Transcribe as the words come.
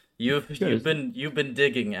You've been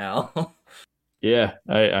digging, Al. Yeah,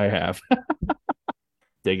 I have.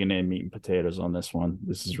 Digging in meat and potatoes on this one.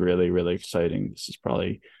 This is really, really exciting. This is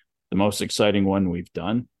probably the most exciting one we've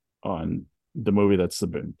done on the movie.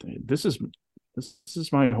 This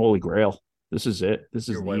is my holy grail. This is it. This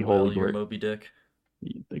Your is the white holy whale, your grail. Moby Dick.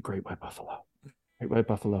 The Great White Buffalo. Great White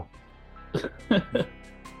Buffalo.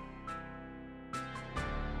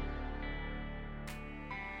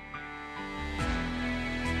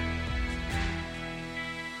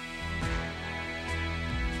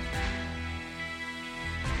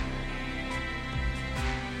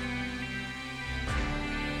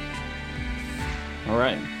 All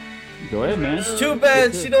right. Go ahead, man. It's too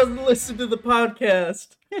bad she doesn't listen to the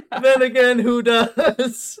podcast. Then again, who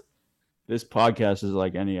does? This podcast is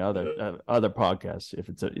like any other podcast. If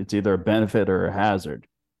it's either a benefit or a hazard.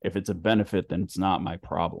 If it's a benefit, then it's not my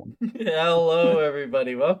problem. Hello,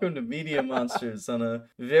 everybody. Welcome to Media Monsters on a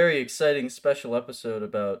very exciting special episode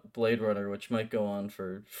about Blade Runner, which might go on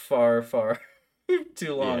for far, far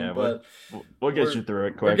too long. Yeah, but we'll get we're you through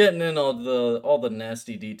it we're quick. getting in all the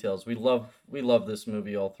nasty details. We love this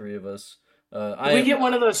movie, all three of us. We get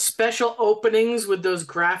one of those special openings with those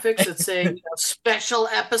graphics that say special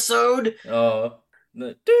episode. The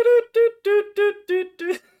do do do do do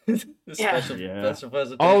do. The Yeah. special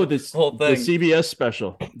presentation. Oh, this whole the thing. CBS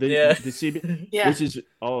special. Yeah. The CBS, Yeah. which is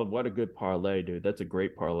what a good parlay, dude. That's a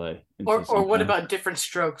great parlay. Or what about Different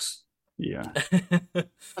Strokes? Yeah.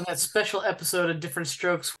 On that special episode of Different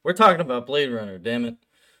Strokes. We're talking about Blade Runner, damn it.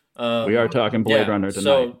 We are talking Blade Runner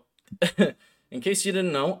tonight. So, in case you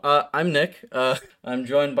didn't know, I'm Nick. I'm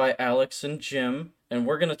joined by Alex and Jim, and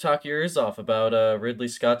we're going to talk your ears off about Ridley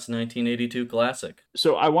Scott's 1982 classic.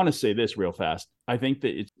 So I want to say this real fast. I think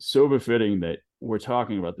that it's so befitting that we're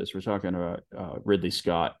talking about this. We're talking about Ridley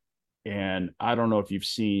Scott, and I don't know if you've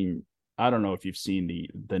seen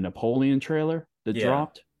the Napoleon trailer that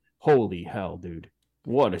dropped. Holy hell, dude!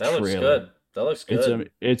 What a That trailer! looks good. That looks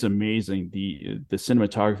good. It's amazing. The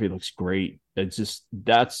cinematography looks great. It's just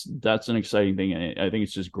that's an exciting thing, and I think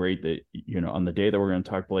it's just great that on the day that we're going to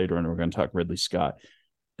talk Blade Runner, we're going to talk Ridley Scott.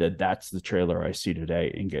 That's the trailer I see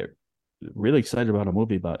today, and get really excited about a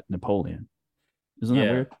movie about Napoleon. Isn't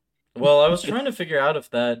that weird? Well, I was trying to figure out if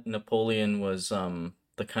that Napoleon was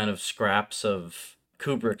the kind of scraps of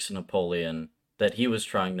Kubrick's Napoleon that he was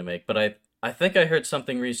trying to make, but I think I heard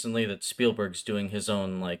something recently that Spielberg's doing his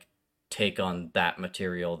own like take on that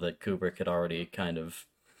material that Kubrick had already kind of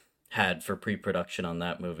had for pre-production on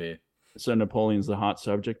that movie. So Napoleon's the hot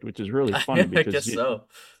subject, which is really funny I guess so.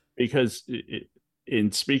 Because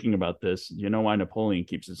in speaking about this, you know why Napoleon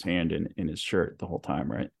keeps his hand in his shirt the whole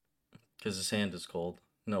time, right? Because his hand is cold.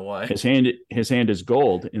 No, why? His hand is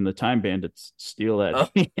gold, and the Time Bandits steal that. Oh.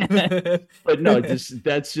 But no,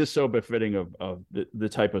 that's just so befitting of the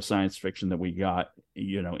type of science fiction that we got,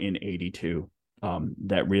 in '82.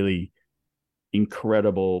 That really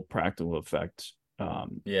incredible practical effects.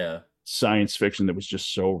 Science fiction that was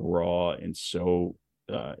just so raw and so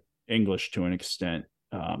English to an extent,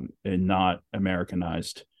 and not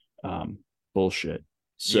Americanized bullshit.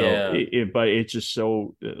 So, but it's just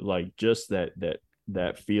so like just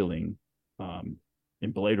that feeling,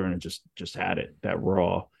 in Blade Runner just had it, that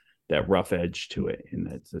raw, that rough edge to it, and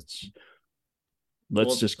that's.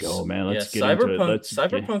 Let's just go, man. Let's get into it.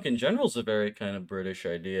 Cyberpunk in general is a very kind of British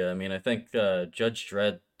idea. I mean, I think Judge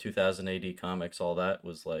Dredd 2000 AD comics, all that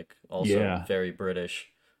was like also very British.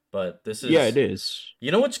 But this is it is.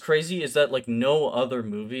 You know what's crazy is that like no other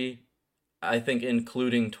movie, I think,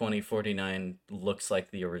 including 2049, looks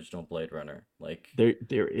like the original Blade Runner. Like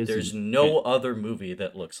there's no other movie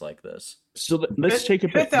that looks like this. So let's take a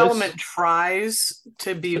Fifth Element tries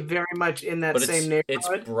to be very much in that same neighborhood. It's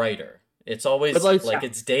brighter. It's always like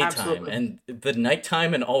it's daytime, absolutely. And the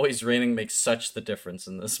nighttime and always raining makes such the difference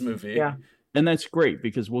in this movie. Yeah, and that's great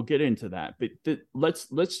because we'll get into that. But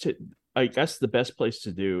I guess the best place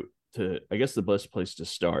to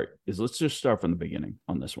start is let's just start from the beginning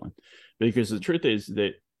on this one, because the truth is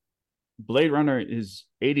that Blade Runner is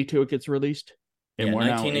 82. It gets released, and we're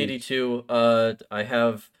 1982. I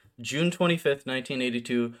have June 25th,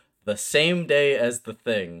 1982, the same day as The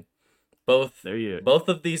Thing. Both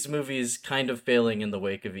of these movies kind of failing in the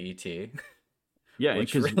wake of E.T. Yeah,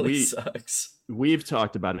 which really sucks. We've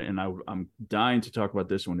talked about it, and I'm dying to talk about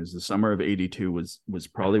this one. Is the summer of '82 was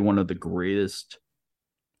probably one of the greatest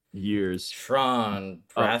years. Tron,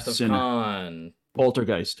 Wrath of Khan,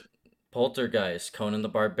 Poltergeist, Conan the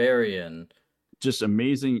Barbarian. Just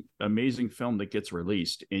amazing film that gets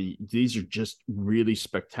released, and these are just really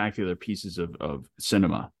spectacular pieces of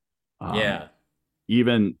cinema.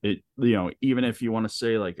 even even if you want to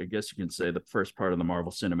say, like, I guess you can say the first part of the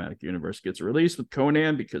Marvel Cinematic Universe gets released with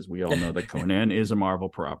Conan, because we all know that Conan is a Marvel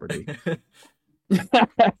property.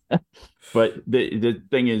 But the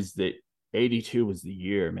thing is that 82 was the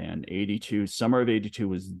year, man. 82, summer of 82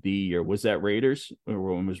 was the year. Was that Raiders,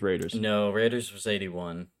 or when was Raiders? No, Raiders was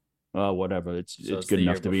 81. Whatever. It's So it's good the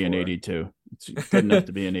enough year to be in before. 82. It's good enough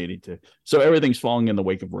to be in 82. So everything's falling in the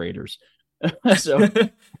wake of Raiders. So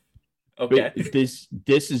Okay. but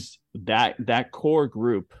this is that core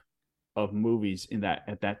group of movies in that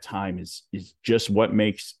at that time is just what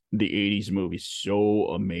makes the 80s movies so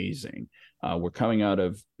amazing. We're coming out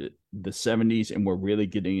of the 70s, and we're really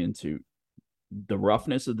getting into the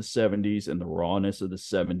roughness of the 70s and the rawness of the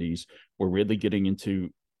 70s. We're really getting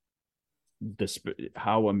into this,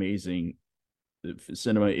 how amazing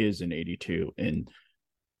cinema is in 82. And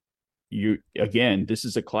this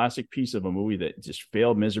is a classic piece of a movie that just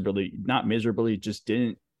failed miserably. Not miserably, just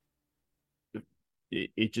didn't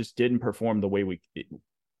it just didn't perform the way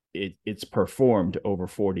it's performed over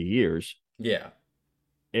 40 years. Yeah.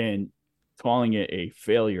 And calling it a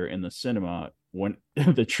failure in the cinema, when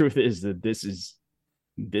the truth is that this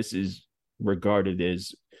is regarded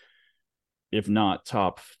as, if not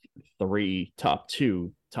top 3, top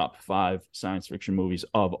 2, top 5 science fiction movies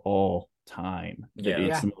of all time. Yeah.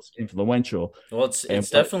 It's the most influential. Well, it's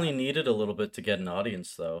definitely needed a little bit to get an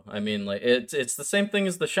audience, though. I mean, like, it's the same thing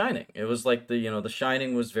as The Shining. It was like The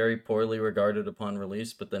Shining was very poorly regarded upon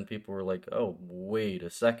release, but then people were like, "Oh, wait a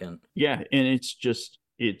second." Yeah, and it's just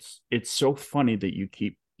it's so funny that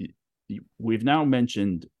we've now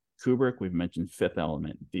mentioned Kubrick, we've mentioned Fifth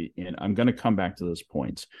Element, and I'm going to come back to those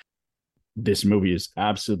points. This movie is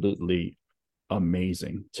absolutely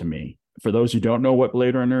amazing to me. For those who don't know what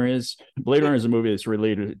Blade Runner is a movie that's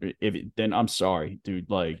related. Then I'm sorry, dude.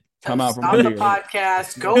 Like, come out from the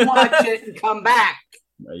podcast, go watch it, and come back.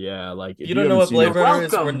 Yeah, like, if you don't know what Blade Runner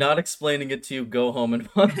is, we're not explaining it to you. Go home and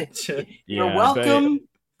watch it. You're welcome.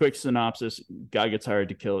 Quick synopsis: guy gets hired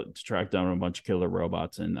to track down a bunch of killer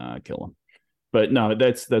robots and kill them. But no,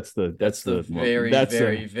 that's the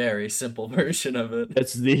very simple version of it.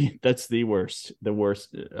 That's the worst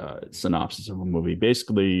synopsis of a movie.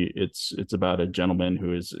 Basically, it's about a gentleman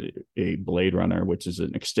who is a Blade Runner, which is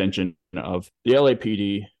an extension of the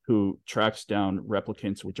LAPD, who tracks down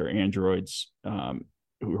replicants, which are androids,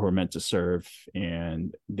 who are meant to serve,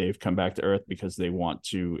 and they've come back to Earth because they want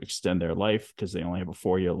to extend their life, because they only have a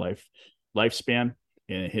 4-year lifespan.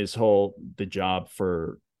 And the job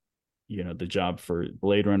for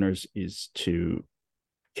Blade Runners is to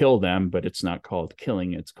kill them, but it's not called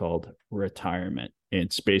killing, it's called retirement.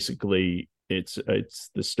 It's basically it's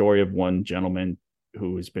the story of one gentleman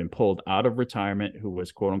who has been pulled out of retirement, who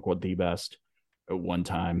was quote unquote the best at one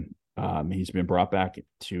time. He's been brought back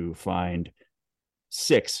to find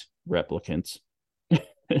 6 replicants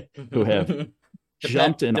who have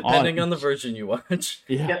jumped in, depending on the version you watch.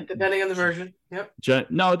 Yeah, depending on the version. Yep.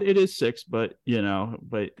 No, it is 6, but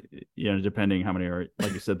depending how many are,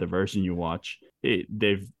 like you said, the version you watch,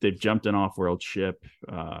 they've jumped an off-world ship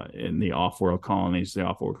in the off-world colonies. The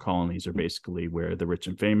off-world colonies are basically where the rich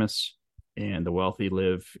and famous and the wealthy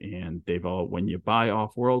live, and when you buy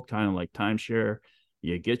off-world, kind of like timeshare,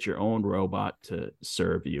 you get your own robot to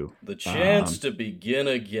serve you. The chance to begin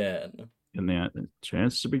again. And that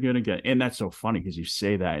chance to begin again. And that's so funny, because you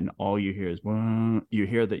say that and all you hear is, well, you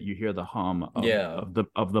hear the hum of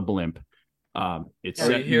the blimp. It's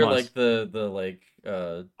or you hear like the like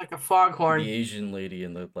a foghorn. The Asian lady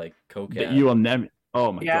in the like coke. You will never.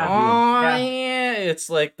 Oh my god. Oh yeah. It's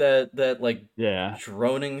like that like yeah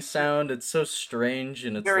droning sound. It's so strange,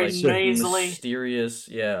 and it's very like nasally, mysterious.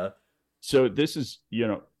 Yeah. So this is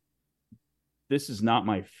not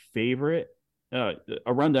my favorite.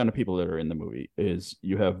 A rundown of people that are in the movie is,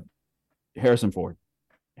 you have Harrison Ford.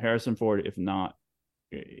 If not,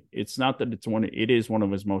 it's not that it is one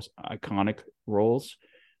of his most iconic roles.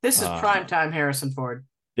 This is primetime Harrison Ford.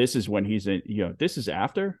 This is when he's in, this is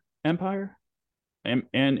after Empire and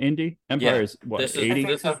Indy. Empire is what, this 80?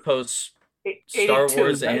 This is post Star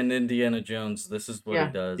Wars and Indiana Jones. This is what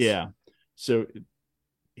he does. Yeah. So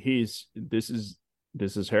this is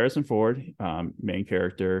Harrison Ford, main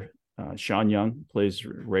character. Sean Young plays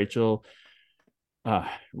Rachel.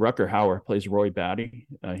 Rucker Hauer plays Roy Batty.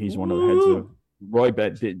 He's one of the heads of Roy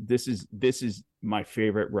Batty. This is my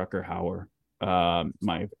favorite Rucker Hauer.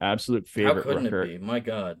 My absolute favorite. How couldn't Rucker. it be? My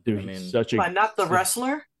God, Dude, not the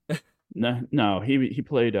wrestler. No, he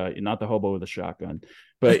played not the hobo with a shotgun,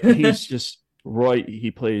 but he's just Roy. He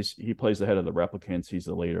plays the head of the replicants. He's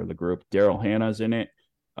the leader of the group. Daryl Hannah's in it.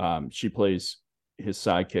 She plays his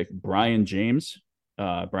sidekick, Brian James.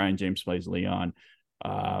 Brian James plays Leon.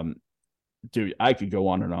 Um, dude, I could go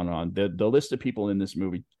on and on and on. The list of people in this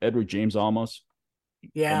movie: Edward James Olmos,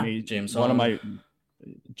 Yeah. amazing. James One of Hong. my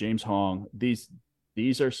James Hong.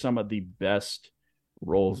 These are some of the best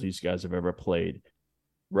roles these guys have ever played.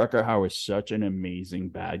 Rucker Hauer is such an amazing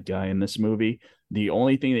bad guy in this movie. The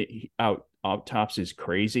only thing that out tops is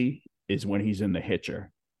crazy is when he's in The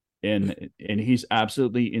Hitcher, and he's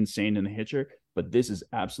absolutely insane in The Hitcher. But this is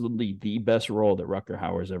absolutely the best role that Rucker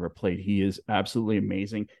Hauer has ever played. He is absolutely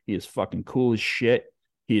amazing. He is fucking cool as shit.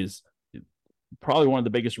 He is probably one of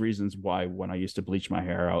the biggest reasons why, when I used to bleach my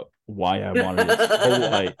hair out, why I wanted it so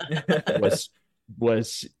white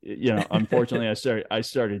was unfortunately I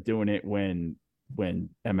started doing it when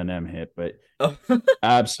Eminem hit, but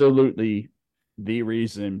absolutely the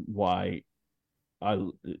reason why I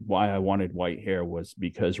wanted white hair was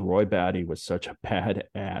because Roy Batty was such a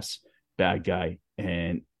bad guy,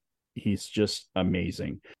 and he's just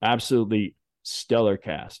amazing. Absolutely stellar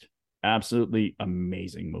cast. Absolutely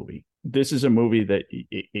amazing movie. This is a movie that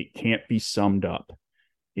it can't be summed up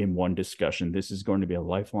in one discussion. This is going to be a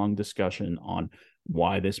lifelong discussion on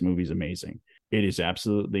why this movie is amazing. It is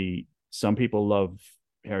absolutely, some people love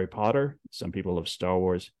Harry Potter, some people love Star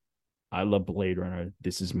Wars. I love Blade Runner.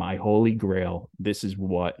 This is my holy grail. This is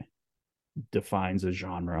what defines a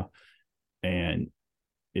genre. And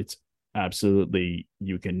it's absolutely,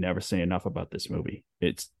 you can never say enough about this movie.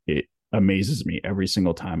 It amazes me every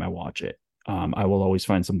single time I watch it. I will always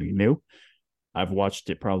find something new. I've watched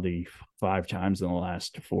it probably 5 times in the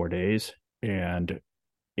last 4 days, and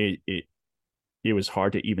it was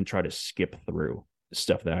hard to even try to skip through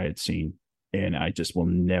stuff that I had seen. And I just will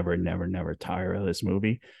never tire of this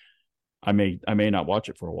movie. I may not watch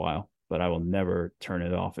it for a while, but I will never turn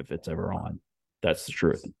it off if it's ever on. That's the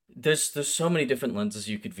truth. There's so many different lenses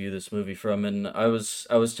you could view this movie from, and I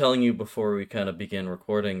was telling you before we kind of began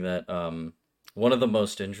recording that one of the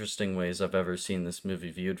most interesting ways I've ever seen this movie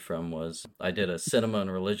viewed from was I did a cinema and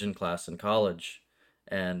religion class in college,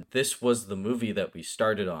 and this was the movie that we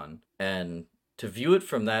started on, and to view it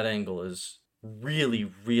from that angle is really,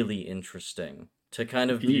 really interesting. To kind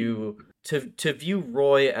of view to view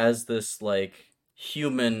Roy as this like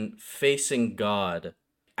human facing God,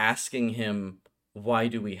 asking him, why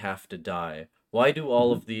do we have to die? Why do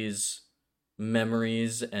all of these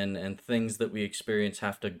memories and things that we experience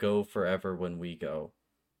have to go forever when we go?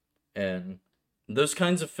 And those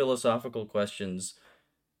kinds of philosophical questions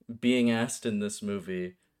being asked in this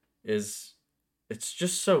movie it's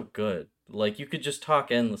just so good. Like, you could just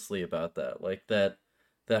talk endlessly about that. Like, that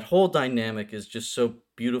whole dynamic is just so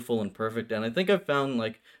beautiful and perfect. And I think I've found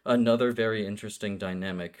like another very interesting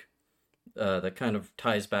dynamic that kind of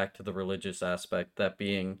ties back to the religious aspect, that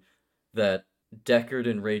being that Deckard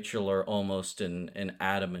and Rachel are almost an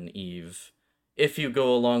Adam and Eve, if you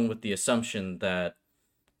go along with the assumption that,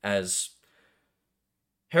 as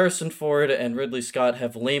Harrison Ford and Ridley Scott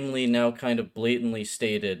have lamely now kind of blatantly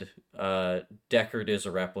stated, Deckard is a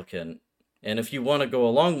replicant. And if you want to go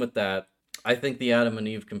along with that, I think the Adam and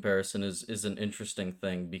Eve comparison is an interesting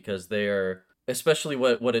thing, because they are, especially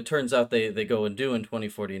what it turns out they go and do in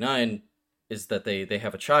 2049, is that they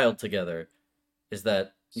have a child together, is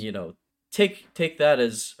that, take that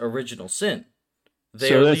as original sin.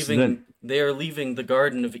 They are leaving the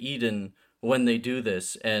Garden of Eden when they do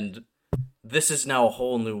this, and this is now a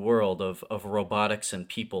whole new world of robotics and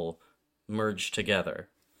people merged together.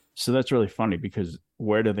 So that's really funny, because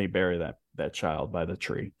where do they bury that child? By the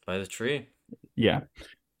tree. By the tree. Yeah.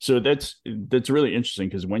 So that's really interesting,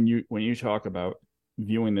 because when you talk about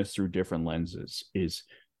viewing this through different lenses,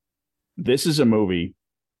 this is a movie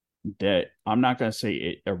that, I'm not going to say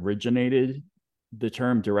it originated the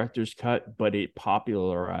term director's cut, but it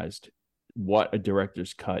popularized what a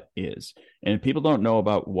director's cut is. And if people don't know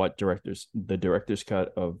about what the director's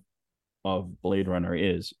cut of Blade Runner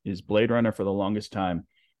is Blade Runner, for the longest time,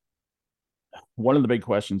 one of the big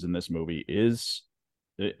questions in this movie is,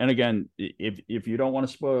 and again, if you don't want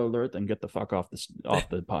to spoil alert, then get the fuck off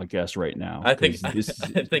the podcast right now. I think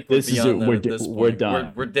we're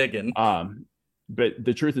done. We're digging. But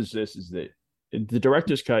the truth is that the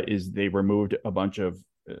director's cut is, they removed a bunch of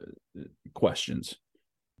questions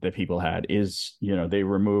that people had. They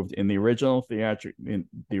removed in the original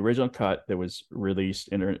cut that was released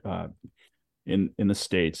in the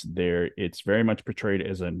States, it's very much portrayed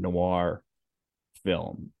as a noir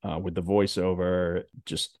film, with the voiceover,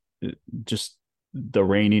 just the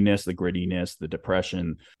raininess, the grittiness, the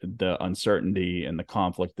depression, the uncertainty, and the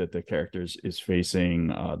conflict that the characters is facing,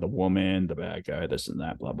 the woman, the bad guy, this and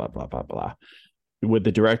that, blah blah blah blah blah. With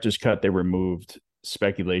the director's cut, they removed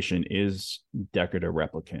speculation: is Deckard a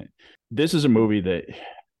replicant? This is a movie that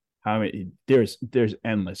how many? There's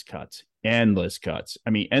endless cuts. I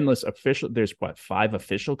mean, endless official. There's what, 5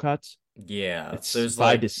 official cuts? Yeah, It's there's 5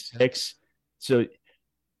 like to 6. So,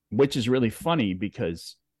 which is really funny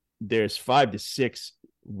because there's 5 to 6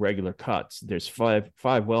 regular cuts. There's five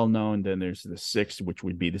well known. Then there's the 6th, which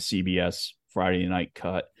would be the CBS Friday night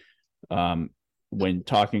cut. When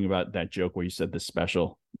talking about that joke where you said the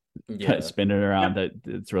special, yeah. spinning around, Yep.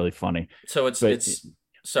 that it's really funny. So But it's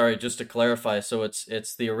sorry, just to clarify, so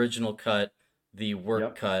it's the original cut, the work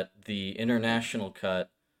Yep. cut, the international cut,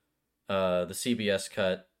 the CBS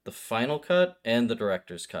cut, the final cut, and the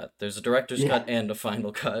director's cut. There's a director's Yeah. cut and a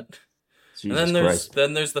final cut. And Jesus then Christ.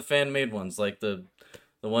 there's the fan made ones, like the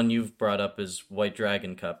one you've brought up is White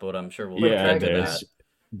Dragon cut, but I'm sure we'll Yeah, get to that.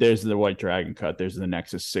 there's the White Dragon cut. There's the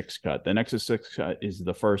Nexus 6 cut. The Nexus 6 cut is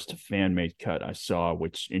the first fan made cut I saw,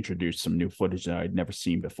 which introduced some new footage that I'd never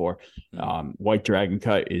seen before. White Dragon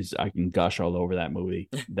cut is, I can gush all over that movie.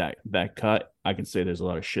 that cut, I can say there's a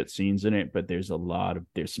lot of shit scenes in it, but there's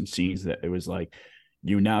some scenes that it was like,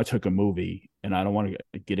 you now took a movie, and I don't want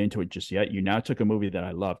to get into it just yet. You now took a movie that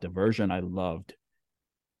I loved, a version I loved,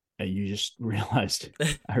 and you just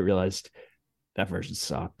I realized that version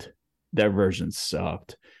sucked.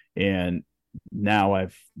 And now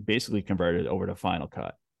I've basically converted over to Final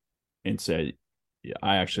Cut and said, yeah,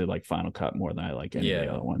 I actually like Final Cut more than I like any of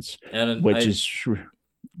the other ones, And which is Well,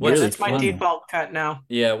 really that's my funny. default cut now.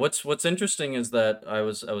 Yeah, what's interesting is that I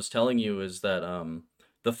was telling you is that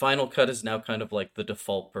the final cut is now kind of like the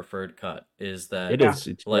default preferred cut. Is that It is.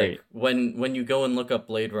 It's like great. when you go and look up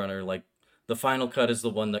Blade Runner, like the final cut is the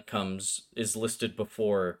one that is listed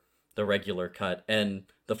before the regular cut, and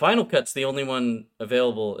the final cut's the only one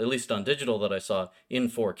available, at least on digital, that I saw in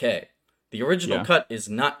 4K. The original cut is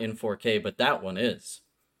not in 4K, but that one is.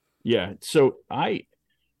 Yeah. So I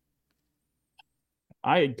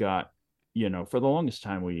got, for the longest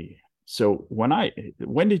time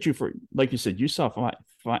when did you, like you said, you saw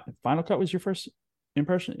Final Cut was your first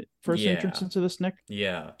entrance into this, Nick?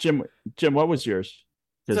 Yeah. Jim, what was yours?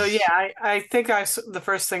 So yeah, I think the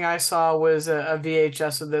first thing I saw was a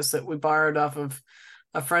VHS of this that we borrowed off of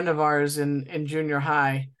a friend of ours in junior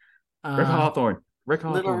high. Rick Hawthorne.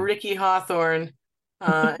 Little Ricky Hawthorne.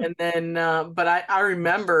 And then, but I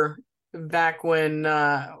remember back when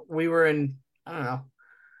we were in, I don't know,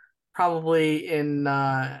 probably in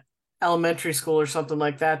elementary school or something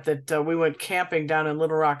like that, that we went camping down in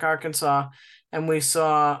Little Rock, Arkansas, and we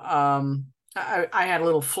saw, I had a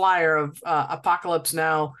little flyer of Apocalypse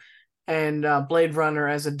Now and Blade Runner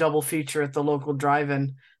as a double feature at the local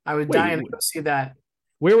drive-in. I was dying to go see that.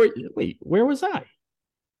 Where was I?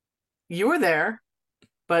 You were there,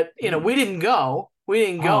 but we didn't go. I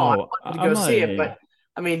wanted to go see it, but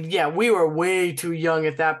I mean, yeah, we were way too young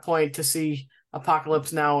at that point to see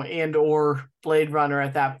Apocalypse Now and or Blade Runner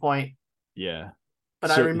at that point. Yeah.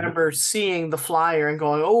 But I remember seeing the flyer and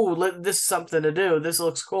going, "Oh, this is something to do. This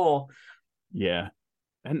looks cool." Yeah.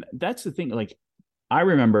 And that's the thing. Like, I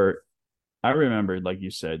remember, like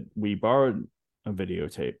you said, we borrowed a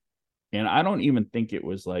videotape, and I don't even think it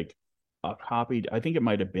was like a copy. I think it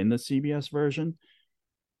might have been the CBS version,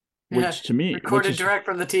 which to me, recorded direct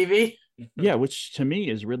from the TV. Yeah, which to me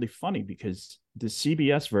is really funny because the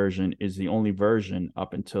CBS version is the only version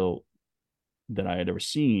up until that I had ever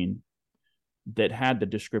seen that had the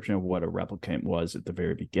description of what a replicant was at the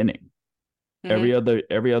very beginning. Mm-hmm.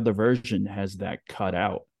 Every other version has that cut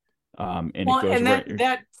out. And it goes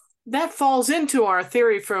and that falls into our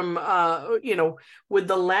theory from with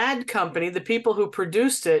the Ladd company, the people who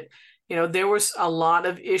produced it. There was a lot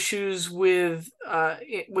of issues with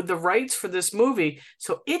the rights for this movie,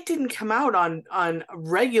 so it didn't come out on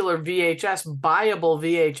regular VHS, buyable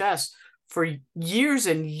VHS for years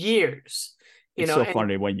and years. It's so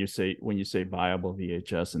funny when you say viable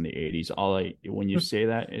VHS in the 80s. When you say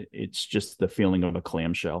that, it's just the feeling of a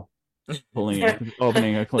clamshell, opening a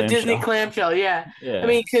clamshell. The Disney clamshell, yeah. I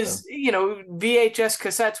mean, because VHS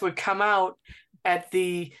cassettes would come out at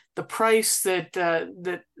the price that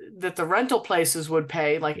the rental places would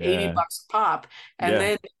pay, like $80 a pop, and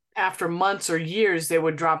then after months or years, they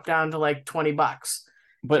would drop down to like $20.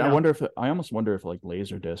 But I almost wonder if like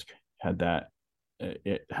Laserdisc had that.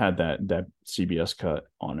 It had that CBS cut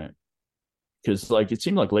on it, because like it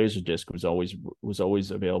seemed like Laserdisc was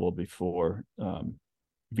always available before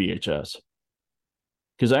VHS.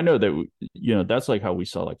 Because I know that that's like how we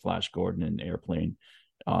saw like Flash Gordon and Airplane,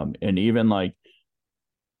 and even like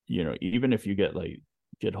even if you get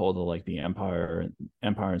hold of like the Empire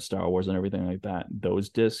and Star Wars and everything like that, those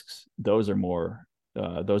discs, those are more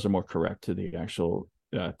correct to the actual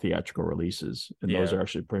theatrical releases, and those are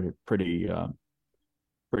actually pretty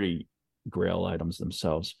Grail items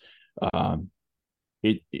themselves.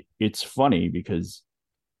 It's funny because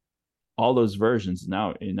all those versions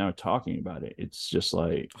now talking about it, it's just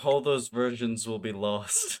like All those versions will be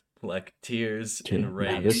lost like tears in now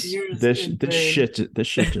rain. this Tears this in this rain.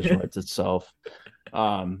 shit just writes itself.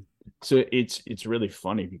 So it's really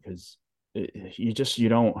funny because you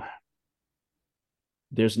don't.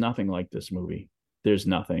 There's nothing like this movie. There's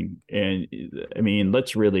nothing, and I mean,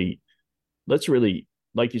 let's really,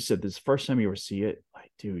 like you said, this first time you ever see it,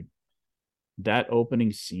 like, dude, that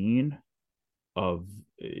opening scene of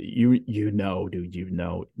dude,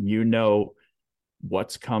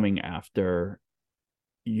 what's coming after,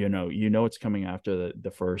 it's coming after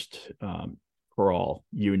the first crawl.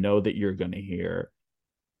 You know that you're going to hear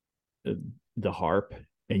the harp,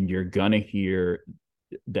 and you're going to hear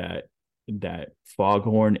that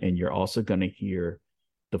foghorn, and you're also going to hear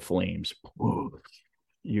the flames.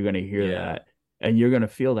 You're going to hear that, and you're going to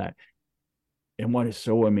feel that. And what is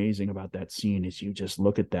so amazing about that scene is you just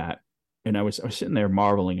look at that, and I was sitting there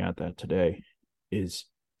marveling at that today, is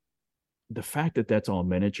the fact that that's all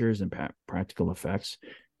miniatures and practical effects.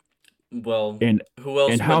 Well, and who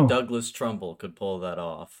else and but how Douglas Trumbull could pull that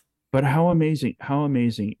off? but how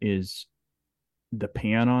amazing is the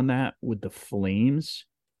pan on that with the flames,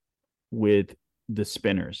 with the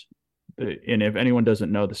spinners. And if anyone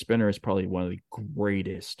doesn't know, the spinner is probably one of the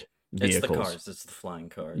greatest It's the vehicles. cars. It's the flying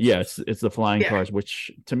cars. Yeah, it's the flying Yeah. cars,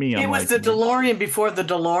 which to me, It I'm was like, the DeLorean before the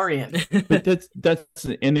DeLorean. but that's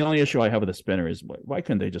and the only issue I have with the spinner is why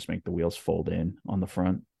couldn't they just make the wheels fold in on the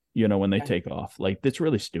front? When they take off, like, that's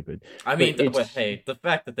really stupid. I mean, But hey, the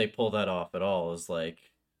fact that they pull that off at all is like,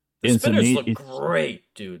 the it's spinners look it's great,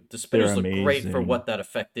 dude. The they're spinners look great for amazing. what that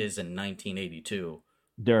effect is in 1982.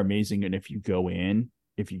 They're amazing, and if you go in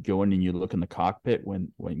and you look in the cockpit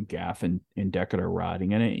when Gaff and Deckard are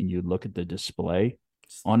riding in it, and you look at the display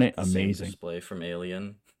It's on it, the same amazing. display from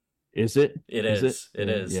Alien. Is it? It is. It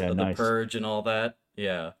is. Yeah, The nice. Purge and all that.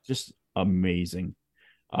 Yeah. Just amazing.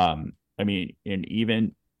 I mean, and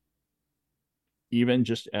even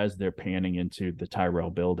just as they're panning into the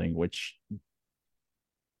Tyrell building, which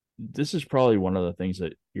this is probably one of the things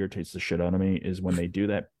that irritates the shit out of me, is when they do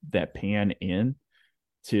that pan in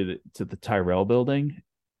to the Tyrell building,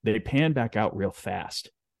 they pan back out real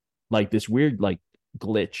fast, like this weird like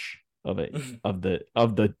glitch of it of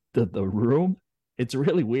the room. It's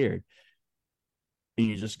really weird. And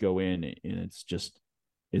you just go in, and it's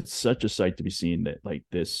such a sight to be seen that, like,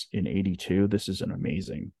 this in 82, this is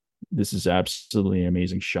absolutely an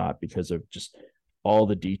amazing shot because of just all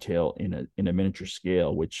the detail in a miniature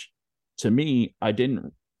scale, which to me, I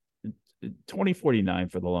didn't. 2049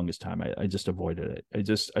 for the longest time, I just avoided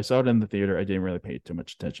it. I saw it in the theater. I didn't really pay too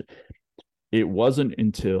much attention. It wasn't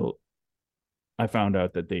until I found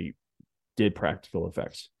out that they did practical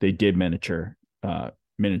effects, they did miniature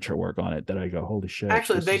work on it, that I go, holy shit.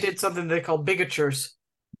 Actually, they did something they call bigatures.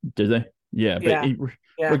 Did they? Yeah, Yeah. but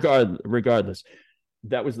Yeah. regardless,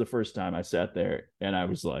 that was the first time I sat there, and I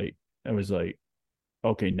was like,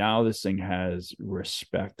 okay, now this thing has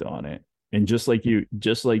respect on it. And just like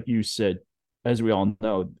you said, as we all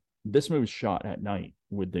know, this movie was shot at night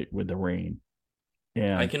with the rain.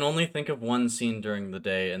 And I can only think of one scene during the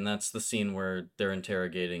day, and that's the scene where they're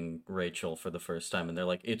interrogating Rachel for the first time, and they're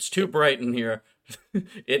like, "It's too bright in here.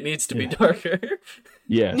 It needs to be darker."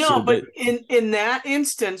 Yeah. No, so but in that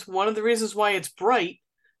instance, one of the reasons why it's bright,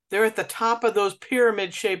 they're at the top of those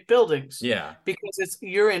pyramid-shaped buildings. Yeah. Because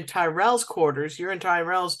you're in Tyrell's quarters, you're in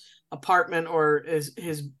Tyrell's apartment or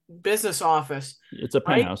his business office. It's a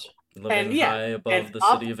penthouse. Living high above the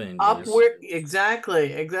city of Angels. Up where exactly.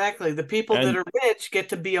 The people that are rich get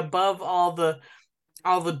to be above all the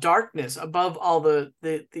darkness, above all the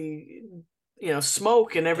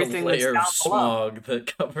smoke and everything the layer that's of smog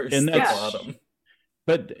that covers And the that's- bottom.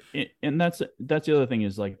 But that's the other thing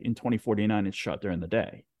is, like, in 2049, it's shot during the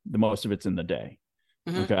day. The most of it's in the day.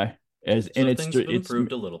 Mhm. Okay. Things have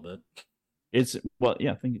improved a little bit. It's well,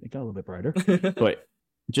 yeah, I think it got a little bit brighter. But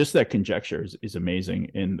just that conjecture is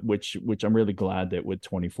amazing, and which I'm really glad that with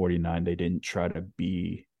 2049 they didn't try to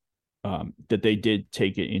be that they did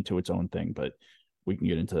take it into its own thing, but we can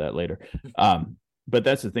get into that later. But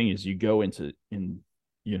that's the thing is, you go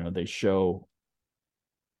they show,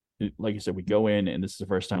 like I said, we go in, and this is the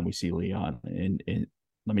first time we see Leon, and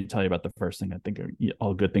let me tell you about the first thing. I think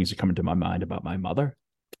all good things are coming to my mind about my mother.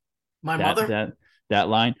 That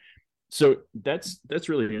line. So that's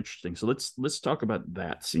really interesting. So let's talk about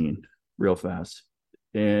that scene real fast.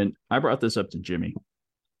 And I brought this up to Jimmy,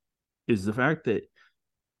 is the fact that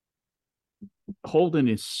Holden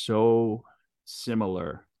is so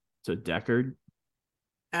similar to Deckard.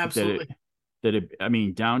 Absolutely. I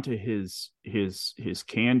mean, down to his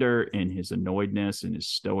candor and his annoyedness and his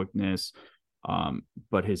stoicness,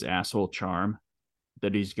 but his asshole charm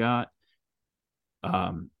that he's got,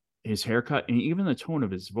 his haircut, and even the tone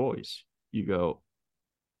of his voice. You go,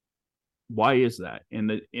 why is that? In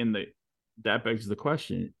the that begs the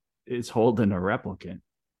question: is Holden a replicant?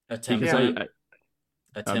 A Because templant.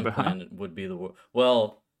 A uh, templant would be the word.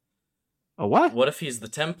 Well, a what? what if he's the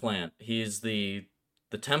templant? He's the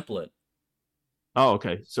template. Oh,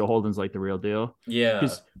 okay. So Holden's like the real deal. Yeah.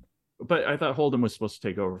 Because, but I thought Holden was supposed to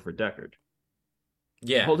take over for Deckard.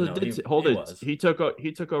 Yeah, Holden no, did. he Holden was. he took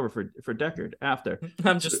over for Deckard after.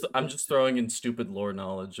 So, I'm just throwing in stupid lore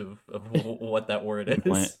knowledge of what that word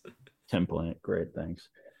implant is. implant. Great, thanks.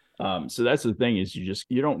 So that's the thing is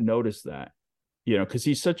you don't notice that, because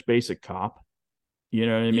he's such basic cop. You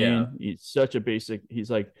know what I Yeah. mean? He's such a basic. He's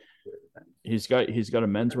got a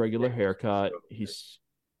men's regular haircut. He's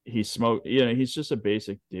smoked. He's just a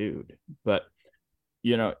basic dude. But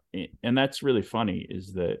and that's really funny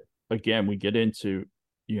is that again we get into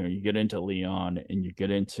you get into Leon and you get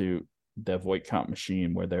into the Voight count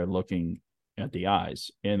machine where they're looking at the eyes,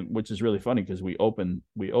 and which is really funny because we open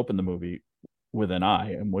the movie with an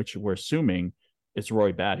eye in which we're assuming it's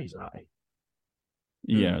Roy Batty's eye.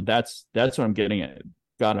 That's what I'm getting at.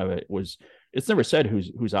 Got of it was it's never said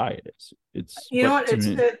whose eye it is. It's You know but what? to It's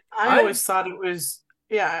me, it, I I always thought it was.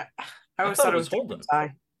 Yeah, I I always thought thought it it was was Holden. Deckard's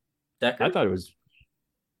eye. I Deckard? thought it was.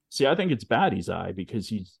 See, I think it's Batty's eye because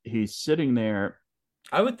he's sitting there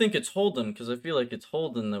I would think it's Holden because I feel like it's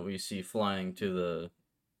Holden that we see flying to the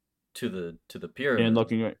and pyramid.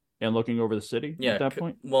 looking over the city at Yeah, that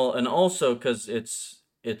point. well, and also because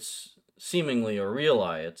it's seemingly a real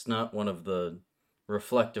eye. It's not one of the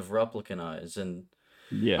reflective replicant eyes. And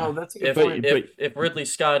Oh, Yeah, that's a good if point. but if if Ridley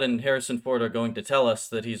Scott and Harrison Ford are going to tell us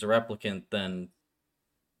that he's a replicant, then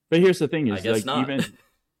but here's the thing: I is guess like not.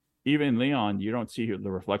 even Leon, you don't see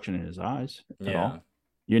the reflection in his eyes at Yeah. all.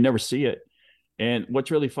 You never see it. And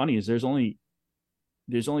what's really funny is there's only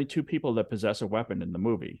two people that possess a weapon in the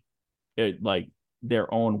movie, like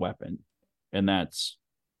their own weapon, and that's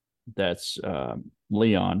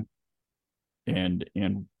Leon and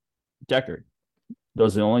Deckard.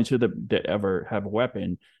 Those are the only two that ever have a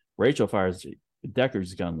weapon. Rachel fires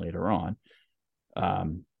Deckard's gun later on.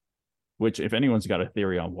 Um, which, if anyone's got a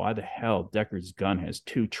theory on why the hell Deckard's gun has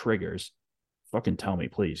two triggers, fucking tell me,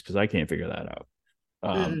 please, because I can't figure that out.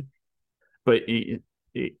 Um, Mhm. but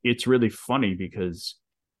it's really funny because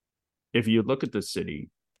if you look at the city,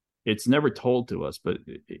 it's never told to us, but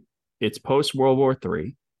it's post World War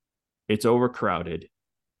III. It's overcrowded.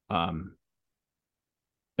 Um,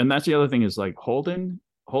 and that's the other thing is like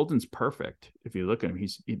Holden's perfect. If you look at him,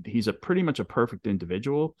 he's a pretty much a perfect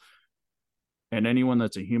individual. And anyone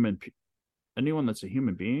that's a human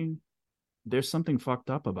being, there's something fucked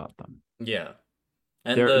up about them. Yeah.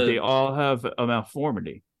 And They all have a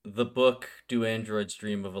malformity. the book Do Androids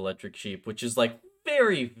Dream of Electric Sheep, which is like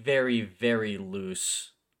very very very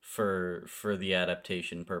loose for the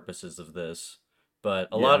adaptation purposes of this, but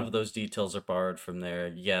a lot Yeah, of those details are borrowed from there.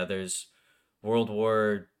 Yeah, there's World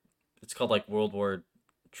War, it's called like World War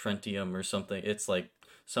Trentium or something. It's like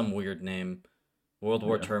some weird name. World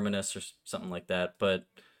War yeah, Terminus or something like that. But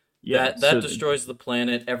yeah. that So destroys the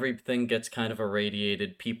planet. Everything gets kind of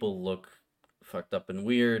irradiated. People look fucked up and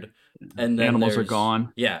weird. And then animals are there's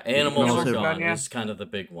gone. yeah, The animals animals are Animals are have gone, gone yeah. is kind of the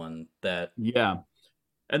big one that yeah,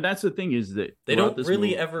 and that's the thing is that they throughout don't this really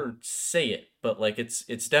movie, ever say it, but like it's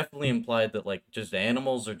definitely implied that like just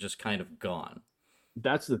animals are just kind of gone.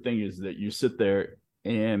 that's the thing is that you sit there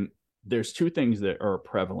and there's two things that are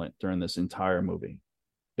prevalent during this entire movie.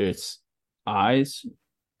 It's eyes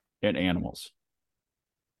and animals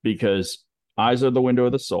because eyes are the window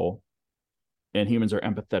of the soul, and humans are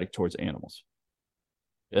empathetic towards animals.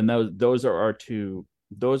 And those are our two.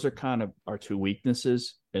 Those are kind of our two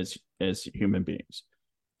weaknesses as human beings.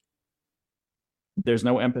 There's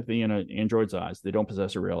no empathy in an android's eyes. They don't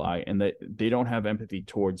possess a real eye, and they don't have empathy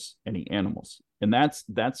towards any animals. And that's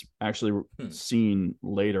actually Hmm. seen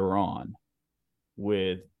later on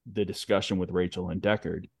with the discussion with Rachel and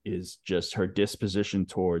Deckard is just her disposition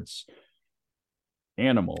towards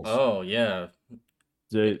animals. Oh yeah,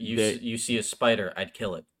 The you see a spider, I'd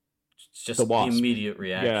kill it. It's the just the wasp, immediate yeah,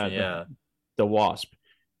 reaction. Yeah, the wasp,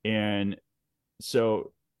 and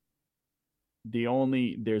so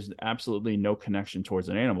there's absolutely no connection towards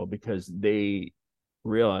an animal because they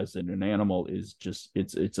realize that an animal is just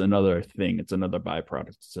it's another thing, it's another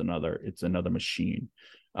byproduct, it's another machine.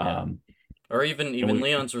 yeah. um Or and even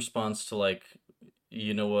Leon's response to like,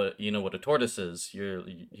 you know what a tortoise is.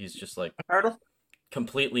 He's just like Turtle.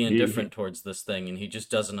 completely he indifferent towards this thing, and he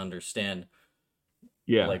just doesn't understand.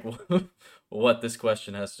 Yeah. like what this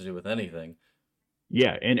question has to do with anything.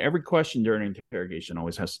 Yeah, and every question during interrogation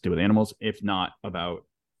always has to do with animals, if not about,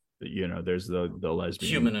 there's the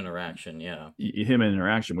lesbian Human interaction, yeah. him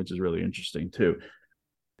interaction, which is really interesting too.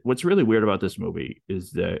 What's really weird about this movie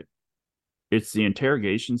is that it's the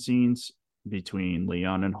interrogation scenes between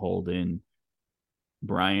Leon and Holden,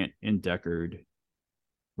 Bryant and Deckard,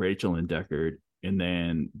 Rachel and Deckard, and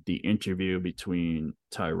then the interview between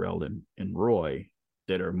Tyrell and Roy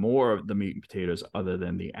that are more of the meat and potatoes other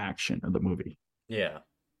than the action of the movie. Yeah.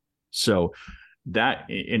 So that,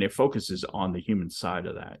 and it focuses on the human side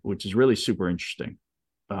of that, which is really super interesting.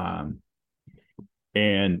 And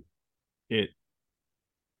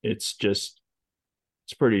it's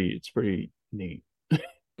pretty neat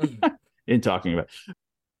in talking about.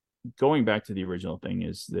 Going back to the original thing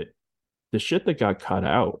is that the shit that got cut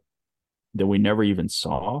out that we never even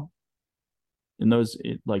saw in those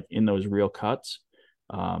real cuts.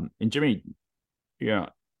 And Jimmy,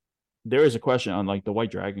 there is a question on like the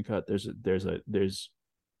White Dragon cut. It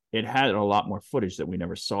had a lot more footage that we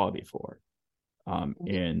never saw before.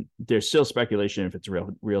 And there's still speculation if it's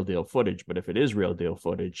real deal footage, but if it is real deal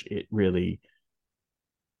footage, it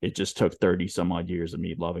just took 30 some odd years of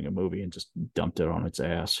me loving a movie and just dumped it on its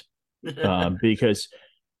ass. Because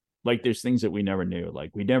like there's things that we never knew.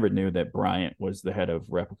 Like we never knew that Bryant was the head of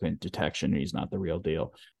replicant detection and he's not the real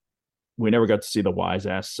deal. We never got to see the wise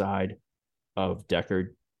ass side of Deckard,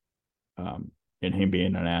 and him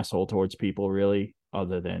being an asshole towards people, really,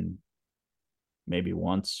 other than maybe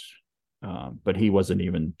once. But he wasn't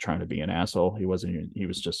even trying to be an asshole. He was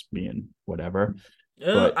just being whatever.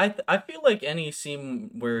 But I feel like any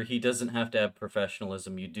scene where he doesn't have to have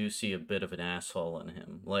professionalism, you do see a bit of an asshole in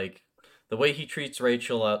him. Like the way he treats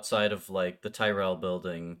Rachel outside of like the Tyrell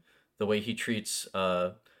building, the way he treats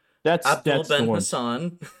Abdul Ben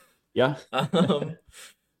Hassan. Yeah. The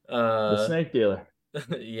snake dealer.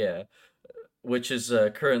 Yeah. Which is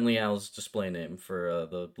currently Al's display name for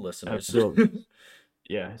the listeners. Absolutely.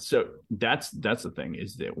 Yeah. So that's the thing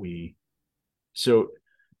is that so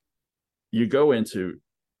you go into,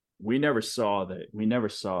 we never saw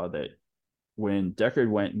that when Deckard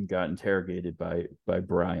went and got interrogated by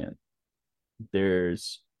Bryant, we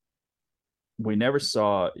never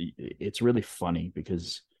saw, it's really funny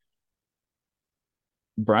because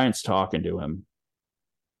Bryant's talking to him,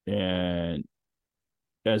 and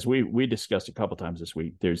as we discussed a couple times this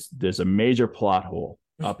week, there's a major plot hole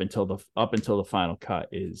up until the final cut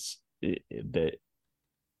is that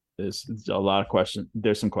there's a lot of questions.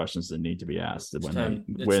 There's some questions that need to be asked. It's time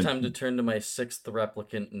to turn to my 6th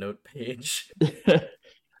replicant note page.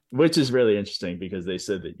 Which is really interesting because they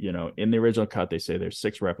said that, in the original cut, they say there's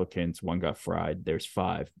 6 replicants, 1 got fried, there's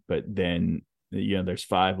 5, but then, there's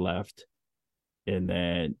 5 left. And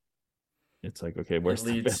then it's like, okay, where's it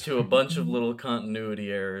leads to a bunch of little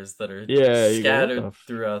continuity errors that are scattered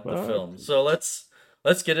throughout the film. So let's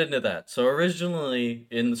get into that. So originally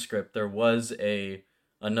in the script, there was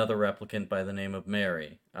another replicant by the name of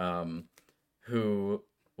Mary, who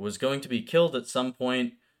was going to be killed at some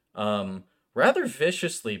point, rather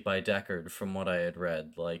viciously by Deckard, from what I had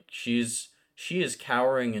read. Like she is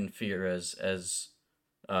cowering in fear as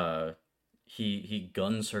he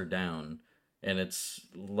guns her down. And it's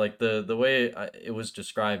like the way it was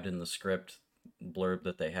described in the script blurb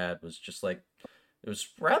that they had was just like, it was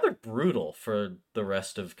rather brutal for the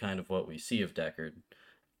rest of kind of what we see of Deckard.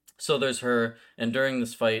 So there's her, and during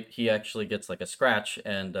this fight, he actually gets like a scratch,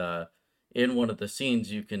 and in one of the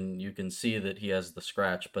scenes, you can see that he has the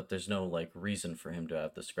scratch, but there's no like reason for him to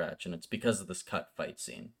have the scratch, and it's because of this cut fight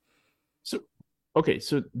scene. So okay,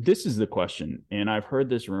 so this is the question, and I've heard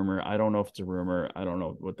this rumor. I don't know if it's a rumor. I don't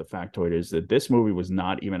know what the factoid is, that this movie was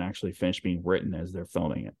not even actually finished being written as they're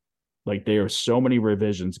filming it. Like there are so many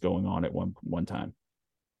revisions going on at one time.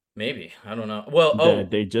 Maybe. I don't know. Well,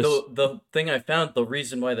 they just the thing I found, the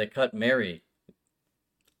reason why they cut Mary,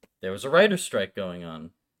 there was a writer's strike going on.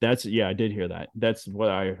 I did hear that. That's what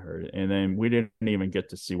I heard. And then we didn't even get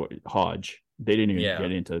to see what Hodge. They didn't even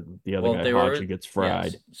get into the other guy, Hodge, who gets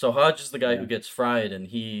fried. Yes. So Hodge is the guy who gets fried, and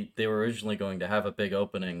they were originally going to have a big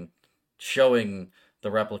opening showing the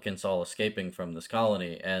replicants all escaping from this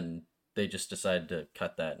colony, and they just decided to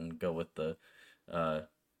cut that and go with the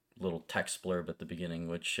little text blurb at the beginning,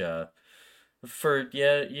 which for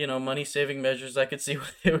money-saving measures, I could see why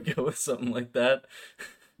they would go with something like that.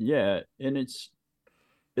 Yeah, and it's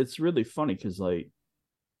really funny because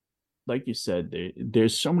like you said,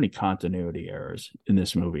 there's so many continuity errors in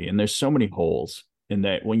this movie, and there's so many holes in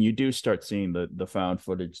that when you do start seeing the found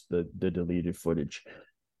footage, the deleted footage,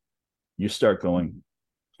 you start going,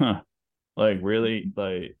 huh, like really,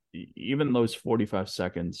 like even those 45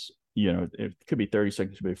 seconds, it could be 30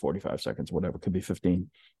 seconds, it could be 45 seconds, whatever, it could be 15,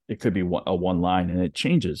 it could be a one line, and it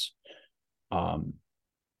changes. And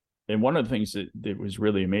one of the things that was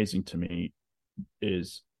really amazing to me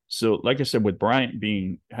is, so like I said, with Bryant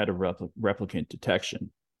being head of replicant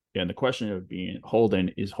detection, and the question of being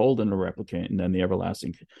is Holden a replicant, and then the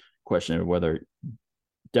everlasting question of whether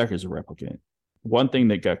Decker's a replicant. One thing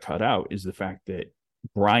that got cut out is the fact that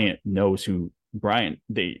Bryant knows who Bryant's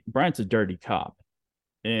a dirty cop,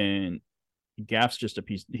 and Gaff's just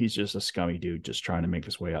he's just a scummy dude just trying to make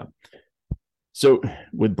his way up. So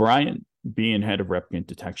with Bryant being head of replicant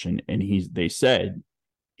detection, and they said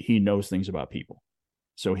he knows things about people.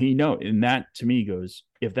 So and that to me goes,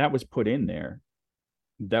 if that was put in there,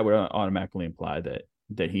 that would automatically imply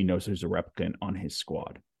that he knows there's a replicant on his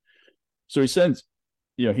squad. So he sends,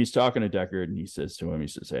 he's talking to Deckard, and he says,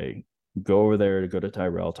 hey, go over there, go to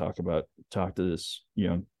Tyrell, talk to this,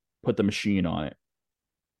 put the machine on it.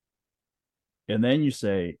 And then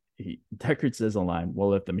Deckard says a line,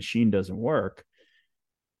 well, if the machine doesn't work,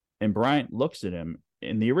 and Bryant looks at him,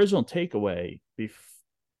 and the original takeaway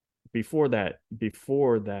before that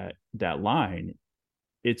line,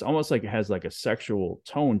 it's almost like it has like a sexual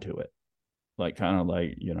tone to it, like kind of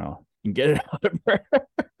like, and get it out of her,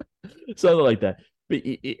 something like that. But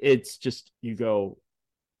it's just, you go,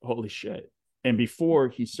 holy shit. And before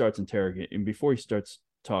he starts interrogating, and before he starts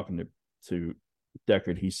talking to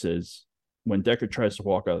Deckard, he says, when Deckard tries to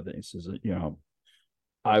walk out of it, he says,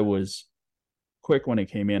 I was quick when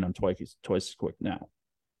it came in, I'm twice as quick now.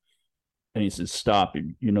 And he says, stop,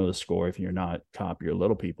 you know the score. If you're not cop, you're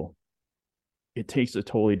little people. It takes a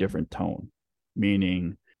totally different tone,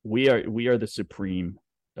 meaning we are the supreme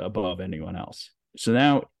above anyone else. So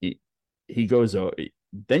now he goes,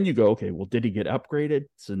 then you go, okay, well, did he get upgraded?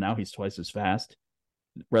 So now he's twice as fast,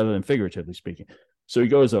 rather than figuratively speaking. So he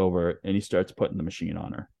goes over and he starts putting the machine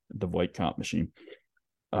on her, the Voight Comp machine,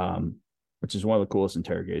 which is one of the coolest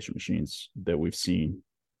interrogation machines that we've seen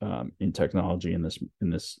in technology in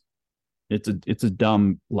this. It's a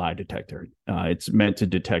dumb lie detector. It's meant to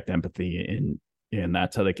detect empathy, and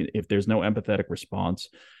that's how they can. If there's no empathetic response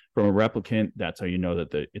from a replicant, that's how you know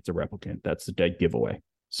that it's a replicant. That's the dead giveaway.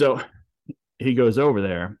 So he goes over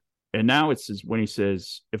there, and now it says, when he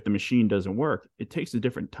says, if the machine doesn't work, it takes a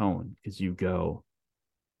different tone, because you go,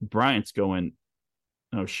 Bryant's going,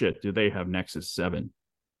 oh shit, do they have Nexus 7?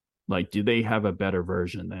 Like, do they have a better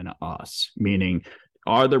version than us? Meaning,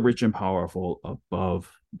 are the rich and powerful above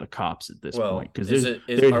the cops at this point? Because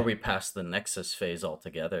are we past the Nexus phase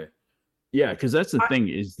altogether? Yeah, because that's the thing,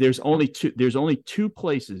 is there's only two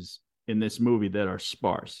places in this movie that are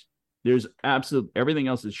sparse. There's everything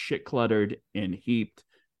else is shit cluttered and heaped,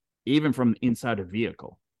 even from inside a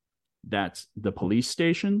vehicle. That's the police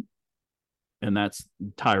station, and that's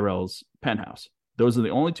Tyrell's penthouse. Those are the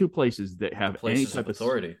only two places that have any type of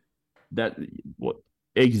authority.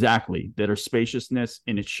 Exactly, that are spaciousness,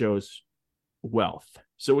 and it shows wealth.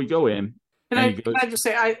 So we go in, and can I just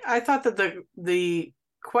say, I thought that the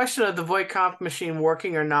question of the Voight Comp machine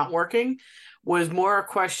working or not working was more a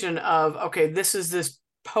question of, okay, this is this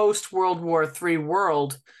post World War III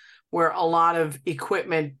world where a lot of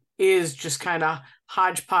equipment is just kind of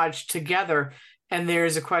hodgepodge together, and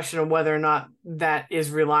there's a question of whether or not that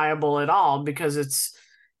is reliable at all, because it's,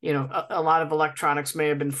 a lot of electronics may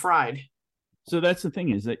have been fried. So that's the thing,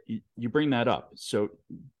 is that you bring that up. So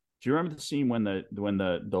do you remember the scene when the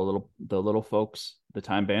little folks, the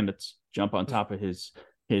time bandits, jump on top of his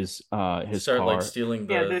start car, like stealing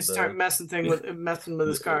they start messing with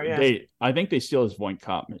his car. Yeah, I think they steal the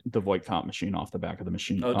Voight Comp machine off the back of the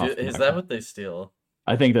machine. Oh, is that what they steal?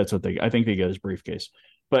 I think that's what I think they get his briefcase.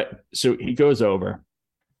 But so he goes over,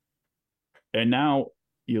 and now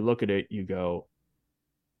you look at it, you go,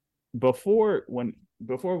 before when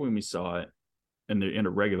we saw it in a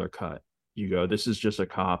regular cut, you go, this is just a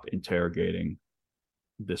cop interrogating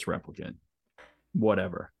this replicant,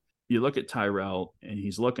 whatever. You look at Tyrell, and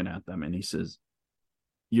he's looking at them, and he says,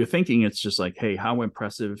 you're thinking it's just like, hey, how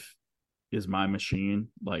impressive is my machine?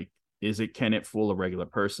 Like, can it fool a regular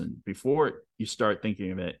person? Before you start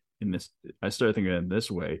thinking of it I started thinking of it in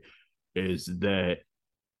this way, is that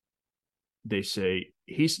they say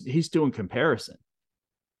he's doing comparison.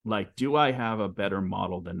 Like, do I have a better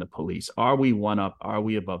model than the police? Are we one up? Are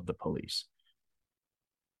we above the police?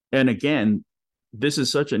 And again, this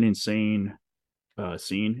is such an insane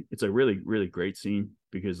scene. It's a really, really great scene,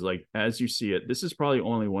 because, like, as you see it, this is probably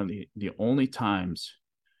only one of the only times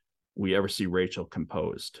we ever see Rachel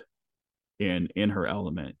composed and in her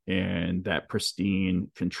element, and that pristine,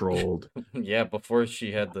 controlled. Yeah, before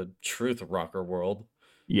she had the truth rocker world.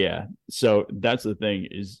 Yeah. So that's the thing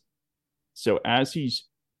is, so as he's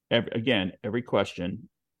again, every question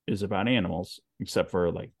is about animals except for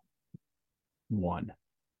like one.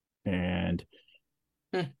 And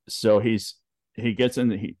so he gets in,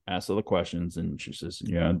 he asks all the questions, and she says,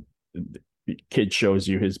 yeah, the kid shows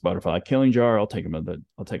you his butterfly killing jar. I'll take him to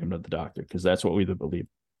the doctor, because that's what we believe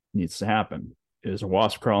needs to happen. There's a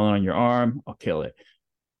wasp crawling on your arm, I'll kill it.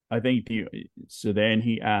 I think so then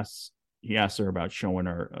he asks her about showing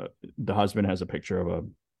her, the husband has a picture of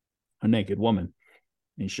a naked woman.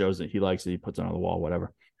 He shows that he likes it, he puts it on the wall,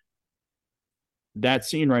 whatever. That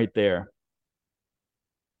scene right there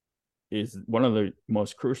is one of the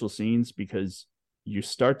most crucial scenes, because you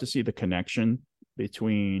start to see the connection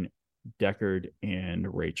between Deckard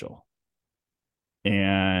and Rachel.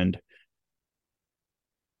 And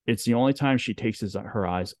it's the only time she takes her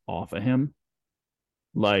eyes off of him.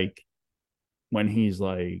 Like when he's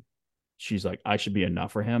like, she's like, I should be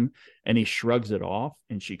enough for him. And he shrugs it off,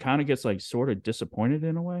 and she kind of gets like sort of disappointed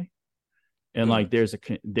in a way. And like there's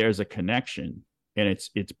a connection, and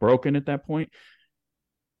it's broken at that point,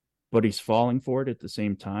 but he's falling for it at the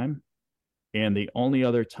same time. And the only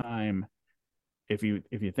other time, if you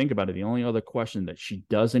think about it, the only other question that she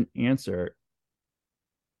doesn't answer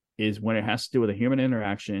is when it has to do with a human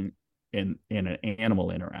interaction and an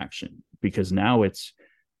animal interaction, because now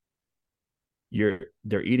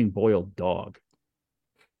they're eating boiled dog.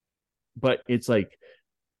 But it's like,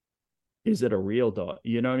 is it a real dog?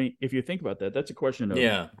 You know what I mean? If you think about that, that's a question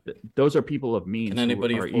of, those are people of means. Can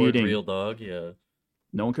anybody afford real dog? Yeah.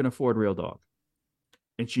 No one can afford real dog.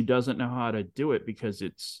 And she doesn't know how to do it, because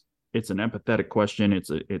it's an empathetic question.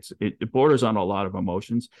 It borders on a lot of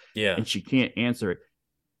emotions. Yeah. And she can't answer it.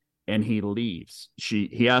 And he leaves.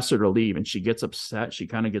 He asks her to leave, and she gets upset. She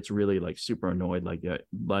kind of gets really like super annoyed, like,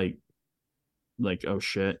 oh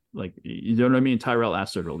shit. Like, you know what I mean? Tyrell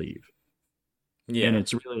asks her to leave. Yeah. And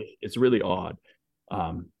it's really odd.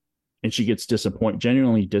 And she gets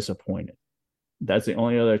genuinely disappointed. That's the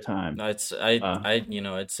only other time. I'd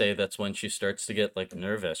say that's when she starts to get like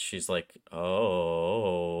nervous. She's like,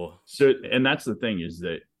 oh. So, and that's the thing is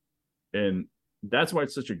that, and that's why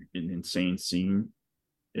it's such an insane scene,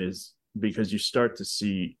 is because you start to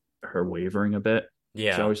see her wavering a bit.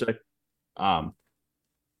 Yeah. Shall we say?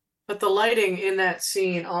 But the lighting in that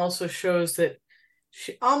scene also shows that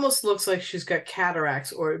she almost looks like she's got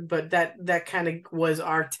cataracts, but that kind of was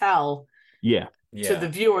our tell. Yeah. To the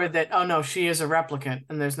viewer that, oh no, she is a replicant,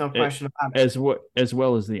 and there's no question about it. As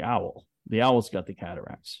well as the owl. The owl's got the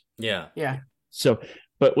cataracts. Yeah. Yeah. So,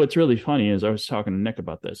 but what's really funny is, I was talking to Nick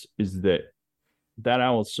about this, is that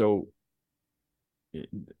owl is so,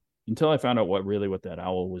 until I found out what that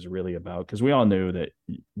owl was really about, because we all know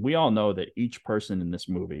that each person in this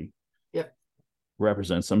movie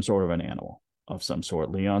represents some sort of an animal of some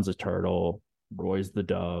sort. Leon's a turtle, Roy's the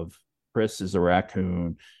dove, Chris is a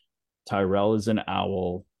raccoon, Tyrell is an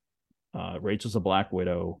owl, Rachel's a black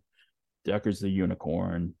widow, Deckard's the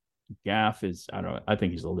unicorn, Gaff is, I don't know, I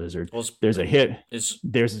think he's a lizard. Well, there's a hit.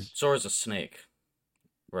 Sora's a snake,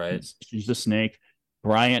 right? She's a snake.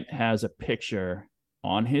 Bryant has a picture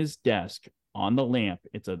on his desk on the lamp.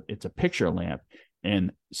 It's a picture lamp,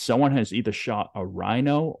 and someone has either shot a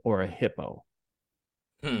rhino or a hippo.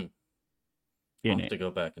 I'll have to go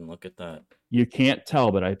back and look at that. You can't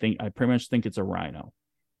tell, but I pretty much think it's a rhino.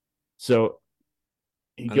 So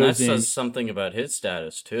that says something about his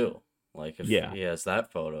status too. Like if he has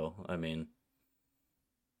that photo, I mean.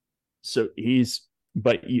 So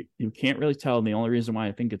but you can't really tell. And the only reason why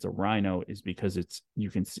I think it's a rhino is because it's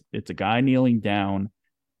a guy kneeling down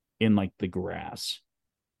in like the grass.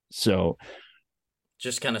 So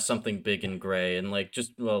just kind of something big and gray, and like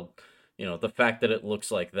the fact that it looks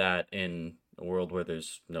like that in a world where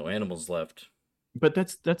there's no animals left. But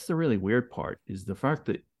that's the really weird part, is the fact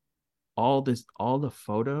that all the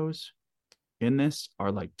photos in this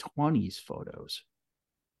are like 20s photos.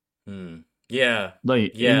 Yeah.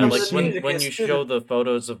 Like when you show the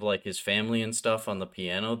photos of like his family and stuff on the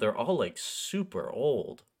piano, they're all like super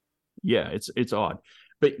old. Yeah, it's odd.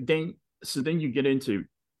 But then you get into,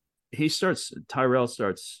 Tyrell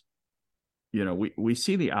starts, we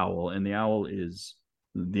see the owl, and the owl,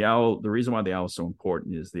 the reason why the owl is so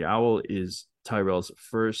important is the owl is Tyrell's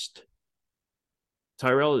first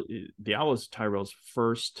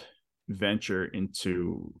venture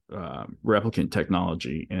into replicant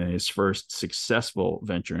technology, and his first successful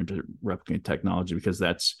venture into replicant technology,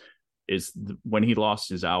 because when he lost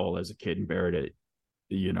his owl as a kid and buried it,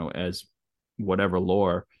 as whatever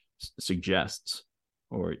lore suggests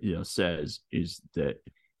or says, is that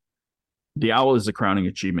the owl is a crowning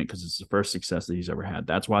achievement because it's the first success that he's ever had.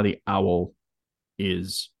 That's why the owl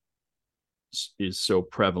is so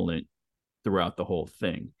prevalent throughout the whole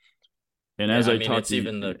thing. And Yeah, as I I mean, talked it's to you,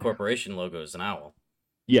 even the corporation logo is an owl.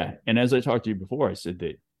 yeah, and as I talked to you before, I said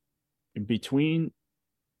that between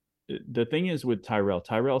the thing is with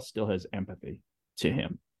Tyrell still has empathy to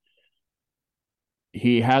him.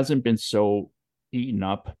 He hasn't been so eaten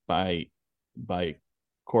up by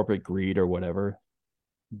corporate greed or whatever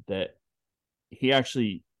that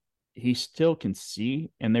he still can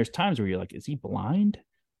see. And there's times where you're like, is he blind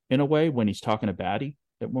in a way when he's talking to Batty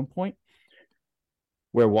at one point?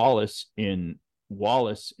 Where Wallace in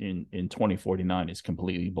 2049 is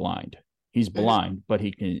completely blind. He's blind, but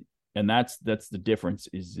he can, and that's the difference,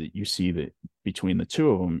 is that you see that between the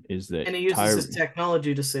two of them is that And he uses his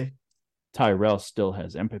technology to see. Tyrell still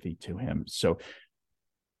has empathy to him. So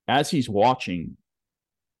as he's watching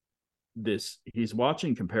this, he's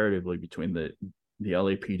watching comparatively between the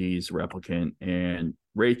LAPD's replicant and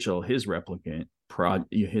Rachel, his replicant,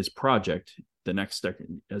 his project, the next step,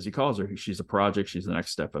 as he calls her. She's a project. She's the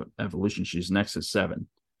next step of evolution. She's Nexus 7.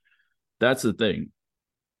 That's the thing,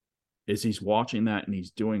 is he's watching that and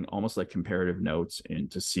he's doing almost like comparative notes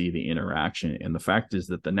and to see the interaction. And the fact is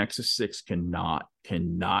that the Nexus 6 cannot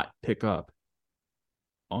pick up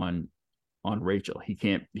on Rachel. He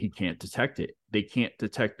can't detect it. They can't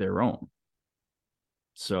detect their own.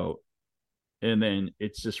 So, and then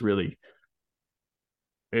it's really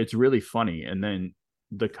funny. And then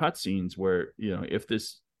the cutscenes where, if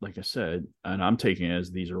this, like I said, and I'm taking it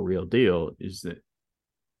as these are real deal, is that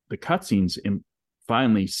the cutscenes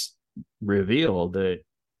finally reveal that,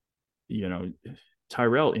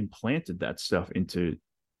 Tyrell implanted that stuff into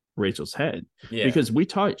Rachel's head. Yeah. Because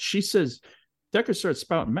she says, Deckard starts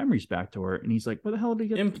spouting memories back to her, and he's like, where the hell did he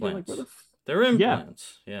get implants? They're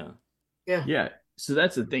implants. Yeah. So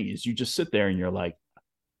that's the thing, is you just sit there and you're like,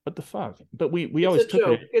 what the fuck? But we it's always took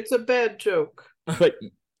joke. it. It's a bad joke. But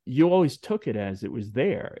you always took it as it was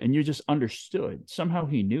there, and you just understood. Somehow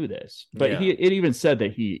he knew this. But it even said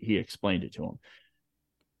that he explained it to him.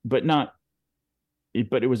 But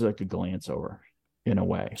but it was like a glance over in a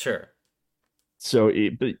way. Sure. So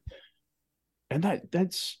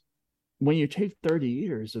that's when you take 30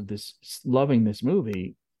 years of this, loving this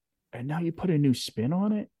movie, and now you put a new spin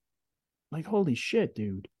on it. Like, holy shit,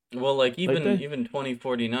 dude. Well, like even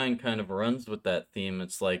 2049 kind of runs with that theme.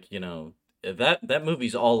 It's like, that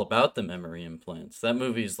movie's all about the memory implants. That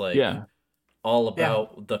movie's like all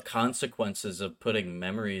about the consequences of putting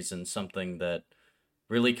memories in something that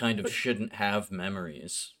really kind of shouldn't have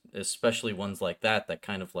memories, especially ones like that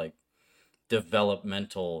kind of like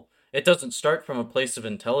developmental. It doesn't start from a place of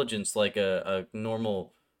intelligence like a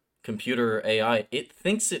normal computer AI. It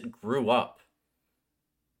thinks it grew up.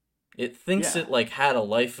 It thinks it like had a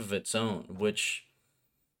life of its own, which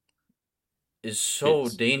is so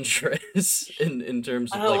dangerous in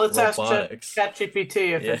terms of like let's robotics. Ask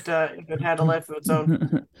ChatGPT if it had a life of its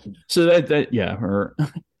own. So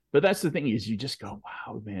but that's the thing, is you just go,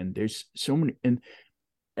 wow, man, there's so many, and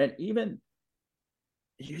even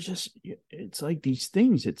it's like these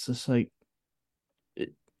things. It's just like,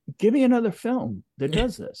 give me another film that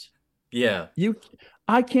does this. Yeah.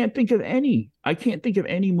 I can't think of any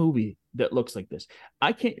movie that looks like this.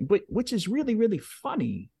 I can't, but which is really, really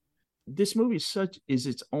funny. This movie is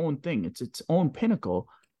its own thing. It's its own pinnacle.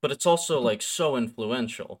 But it's also like so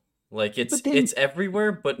influential. Like it's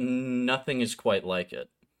everywhere, but nothing is quite like it.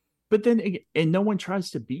 But then, and no one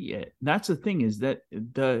tries to be it. That's the thing, is that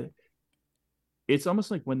it's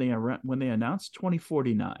almost like when they announced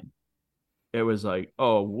 2049, it was like,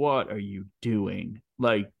 oh, what are you doing?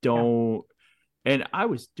 Like, don't. Yeah. And I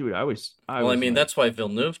was like, that's why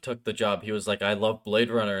Villeneuve took the job. He was like, I love Blade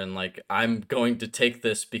Runner, and like, I'm going to take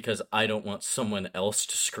this because I don't want someone else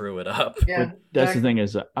to screw it up. Yeah, but that's the thing,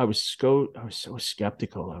 is I was so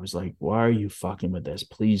skeptical. I was like, why are you fucking with this?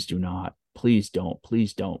 Please do not. Please don't.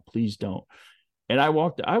 Please don't. Please don't. And I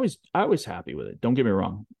was happy with it. Don't get me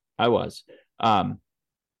wrong. I was.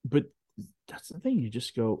 But that's the thing. You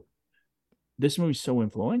just go, this movie's so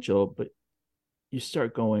influential, but you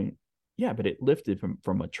start going, yeah, but it lifted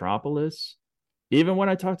from Metropolis. Even when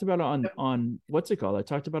I talked about it on what's it called? I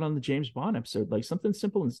talked about it on the James Bond episode, like something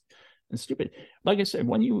simple and stupid. Like I said,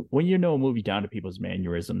 when you know a movie down to people's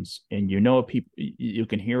mannerisms, and you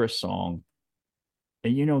can hear a song,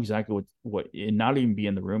 and you know exactly what, and not even be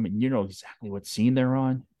in the room, and you know exactly what scene they're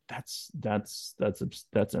on. That's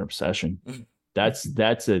an obsession. That's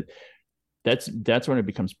when it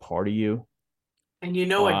becomes part of you. And you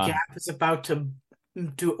know what Gap is about to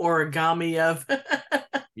do origami of.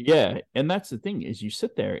 Yeah, and that's the thing, is you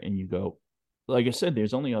sit there and you go, like I said,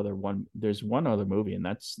 there's one other movie, and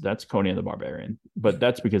that's Conan the Barbarian. But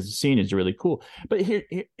that's because the scene is really cool. But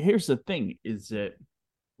here's the thing: is that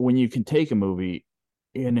when you can take a movie,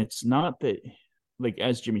 and it's not that, like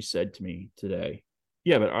as Jimmy said to me today,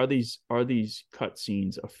 yeah, but are these cut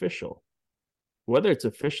scenes official? Whether it's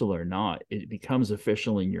official or not, it becomes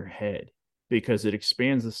official in your head because it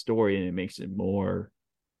expands the story and it makes it more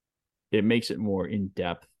in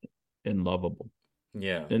depth and lovable.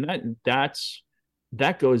 Yeah. And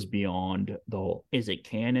that goes beyond the whole is it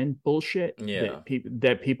canon bullshit Yeah.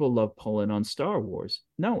 that people love pulling on Star Wars.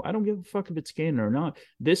 No, I don't give a fuck if it's canon or not.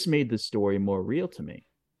 This made the story more real to me.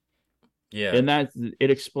 Yeah. And that it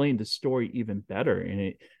explained the story even better.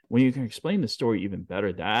 And when you can explain the story even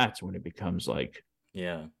better, that's when it becomes like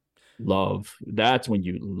Yeah. love. That's when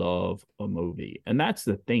you love a movie. And that's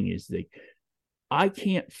the thing is that I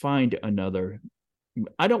can't find another.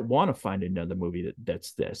 I don't want to find another movie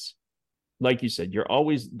that's this. Like you said, they're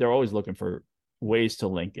always looking for ways to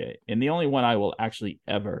link it. And the only one I will actually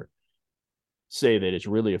ever say that it's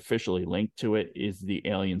really officially linked to it is the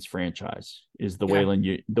Aliens franchise, is the Yeah.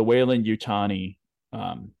 Weyland-Yutani,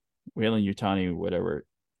 Weyland-Yutani, whatever.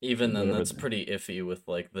 Even then, Whatever that's pretty iffy with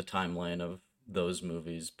like the timeline of those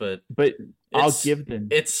movies, but But I'll it's give them.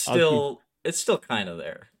 it's I'll give, still kind of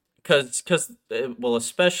there because well,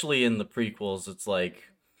 especially in the prequels, it's like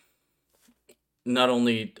not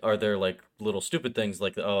only are there like little stupid things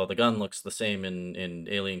like oh the gun looks the same in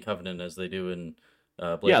Alien Covenant as they do in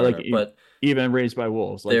Blade yeah, like Runner, but even Raised by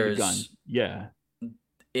Wolves, like the gun. there's Yeah,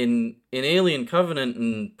 in Alien Covenant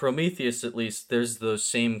and Prometheus at least there's those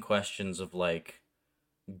same questions of like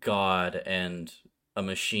God and a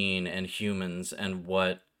machine and humans and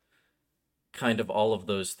what kind of all of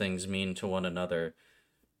those things mean to one another.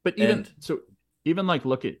 but And even like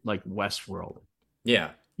look at like Westworld.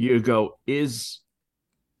 yeah, You go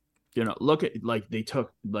look at like they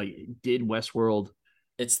took like did Westworld.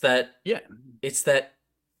 it's that Yeah, it's that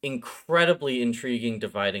incredibly intriguing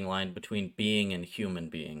dividing line between being and human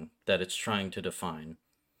being that it's trying to define.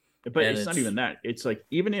 but And it's not even that. It's like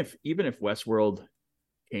even if Westworld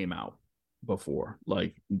came out before,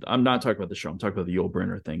 like I'm not talking about the show, I'm talking about the Yul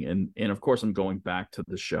Brynner thing, and of course I'm going back to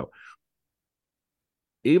the show.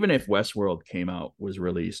 Even if Westworld came out was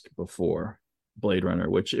released before Blade Runner,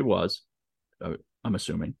 which it was, I'm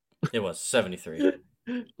assuming it was 73.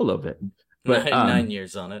 a little bit, but 9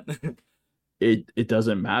 years on it. it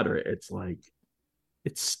doesn't matter. It's like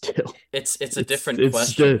it's still It's a different it's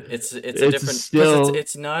question. still, It's a it's different because still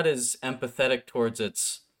it's not as empathetic towards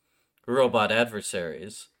its robot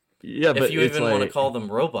adversaries. yeah, but If you it's even want to like call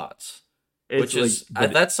them robots, it's which like is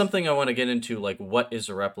that's something I want to get into, like what is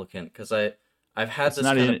a replicant? Because I've had it's this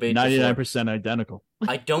not kind of debate before. 99% identical.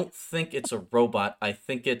 I don't think it's a robot. I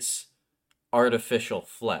think it's artificial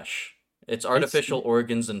flesh. It's artificial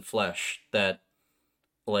organs and flesh that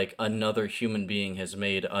like another human being has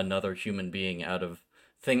made another human being out of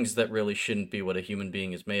things that really shouldn't be what a human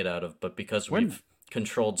being is made out of, but because we've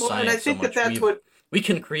controlled Well, and I science so think that much, that's what we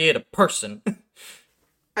can create a person.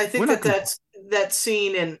 I We're think not that's that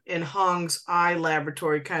scene in Hong's eye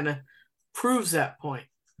laboratory kind of proves that point.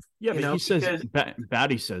 Yeah, but he says because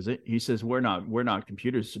Batty says it. He says we're not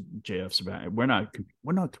computers, JF. We're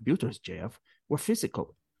not computers, JF. We're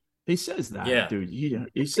physical. He says that, Yeah. dude.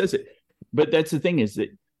 He says it. But that's the thing is that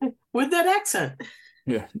with that accent.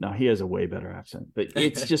 yeah, no, he has a way better accent. But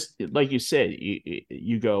it's just like you said.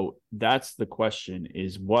 You go. That's the question: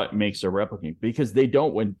 is what makes a replicant? Because they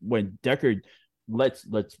don't. When Deckard, let's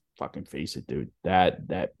fucking face it, dude.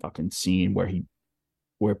 That fucking scene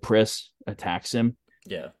where Pris attacks him.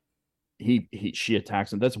 Yeah. She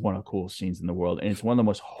attacks him. That's one of the coolest scenes in the world, and it's one of the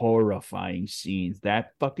most horrifying scenes.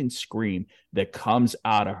 That fucking scream that comes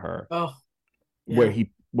out of her, Oh, yeah. where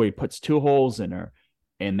he puts two holes in her,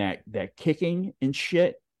 and that kicking and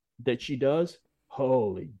shit that she does.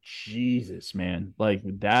 Holy Jesus, man! Like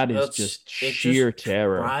that is just sheer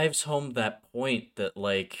terror. Drives home that point that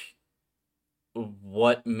like,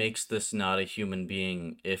 what makes this not a human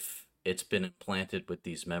being if it's been implanted with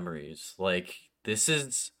these memories? Like this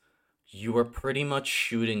is. You are pretty much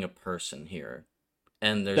shooting a person here,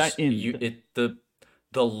 and there's the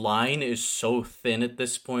line is so thin at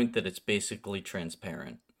this point that it's basically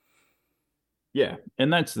transparent. Yeah,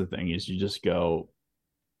 and that's the thing is you just go,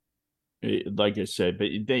 like I said, but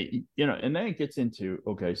they and then it gets into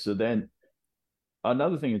okay. So then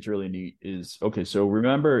another thing that's really neat is okay. So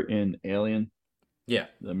remember in Alien, yeah,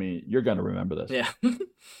 I mean you're gonna remember this, yeah,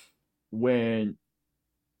 when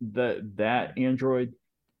that android.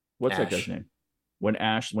 What's Ash. that guy's name? When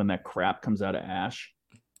that crap comes out of Ash,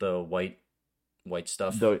 the white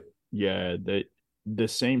stuff. the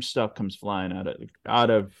same stuff comes flying out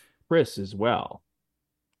of Chris as well.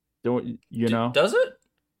 Don't you know? Does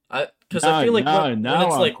it? Because I Now, feel like now, when now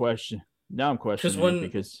it's I'm like, question. Now I'm because questioning it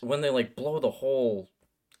because when they like blow the hole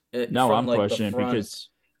now from I'm like the questioning it front, because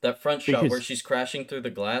that front shot where because she's crashing through the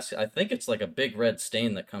glass, I think it's like a big red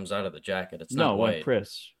stain that comes out of the jacket. It's not no, white. when Oh,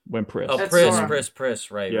 Pris, That's Pris, Sora. when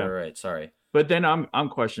Pris. Right, yeah. right, right. Sorry. But then I'm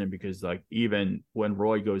questioning because like even when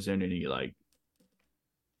Roy goes in and he like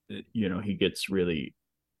he gets really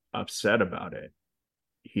upset about it.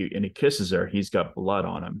 He kisses her. He's got blood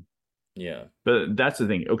on him. Yeah. But that's the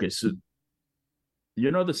thing. Okay, so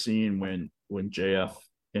the scene when JF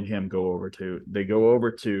and him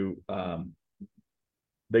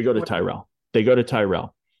they go to Tyrell. They go to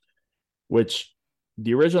Tyrell, which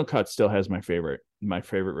the original cut still has my favorite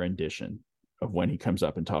rendition of when he comes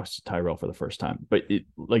up and talks to Tyrell for the first time. But it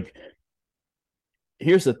like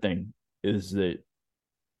here's the thing is that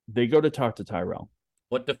they go to talk to Tyrell.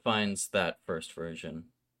 What defines that first version?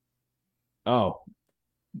 Oh,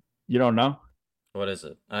 you don't know? What is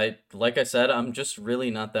it? Like I said, I'm just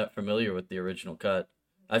really not that familiar with the original cut.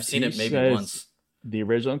 I've seen He it maybe says once. the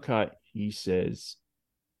original cut, he says,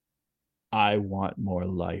 I want more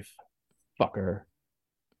life, fucker.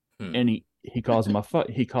 Hmm. And he calls him a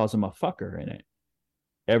fucker in it.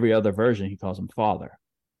 Every other version he calls him father.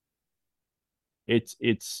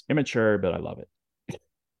 It's immature, but I love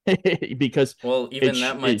it. Because Well, even it's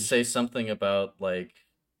that might it, say something about like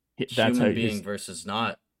that's how human being his versus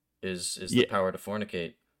not is the yeah, power to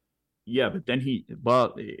fornicate. yeah, but then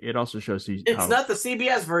it also shows It's how not the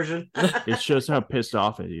CBS version. it shows how pissed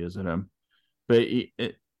off he is at him. But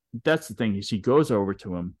that's the thing is he goes over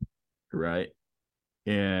to him, right?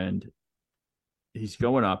 And he's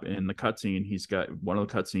going up in the cutscene. He's got one of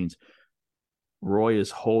the cutscenes. Roy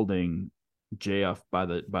is holding JF by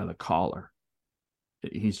the collar.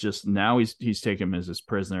 He's just now he's taken him as his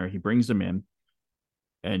prisoner. He brings him in,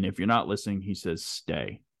 and if you're not listening, he says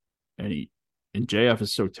stay. And JF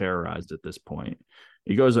is so terrorized at this point.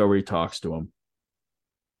 He goes over, he talks to him,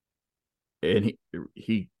 and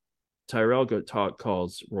he Tyrell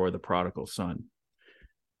calls Roy the prodigal son.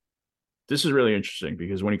 This is really interesting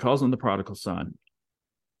because when he calls him the prodigal son,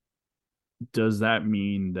 does that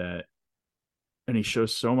mean that? And he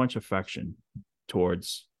shows so much affection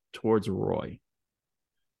towards Roy.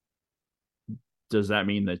 Does that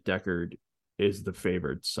mean that Deckard is the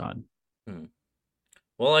favored son Hmm.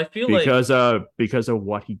 Well, I feel like because of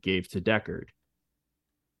what he gave to Deckard?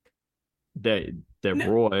 That that No,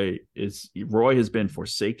 Roy has been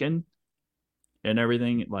forsaken and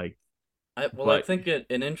everything like, I but think an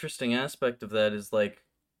interesting aspect of that is like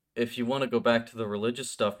if you want to go back to the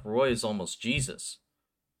religious stuff, Roy is almost Jesus.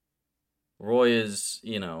 Roy is,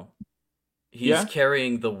 he's yeah,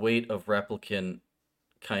 carrying the weight of replicant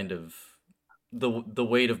kind of the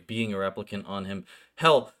weight of being a replicant on him.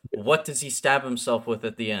 Hell, what does he stab himself with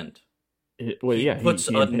at the end? well, He yeah, puts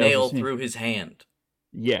he a impales nail his hand. through his hand.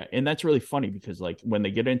 Yeah, and that's really funny because like when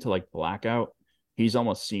they get into like Blackout, he's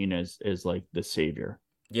almost seen as like the savior.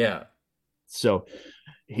 Yeah. So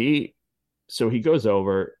he he goes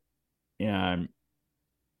over and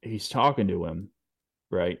he's talking to him,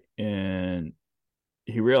 right? And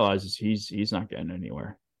he realizes he's not getting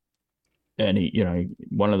anywhere. And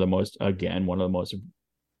one of the most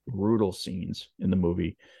brutal scenes in the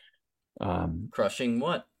movie. Crushing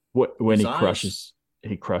what? When His eyes.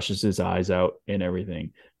 he crushes his eyes out and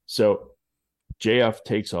everything. So JF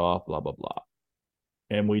takes off, blah blah blah,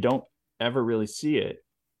 and we don't ever really see it.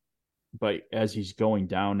 But as he's going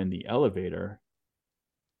down in the elevator,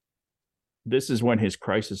 this is when his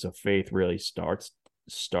crisis of faith really starts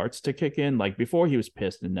to kick in. Like before, he was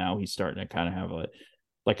pissed, and now he's starting to kind of have a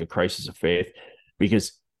crisis of faith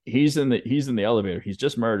because he's in the elevator. He's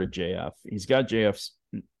just murdered JF. He's got JF's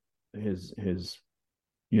his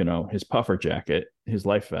puffer jacket, his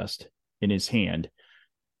life vest in his hand,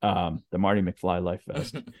 the Marty McFly life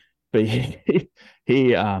vest. But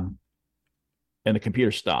he and the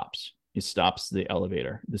computer stops. It stops the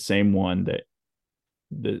elevator, the same one that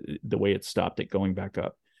the way it stopped it going back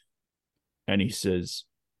up. And he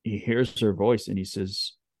hears her voice and he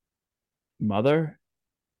says, "Mother."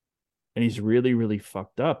 And he's really, really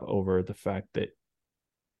fucked up over the fact that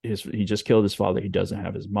he just killed his father. He doesn't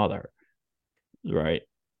have his mother, right?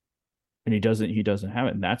 And he doesn't have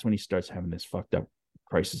it. And that's when he starts having this fucked up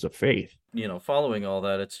crisis of faith. Following all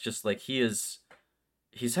that, it's just like he's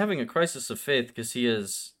having a crisis of faith because he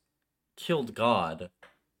has killed God.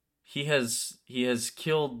 He has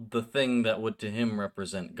killed the thing that would to him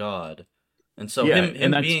represent God. And so Yeah, and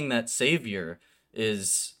him that's being that savior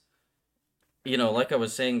is, like I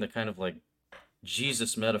was saying, the kind of like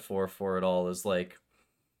Jesus metaphor for it all is like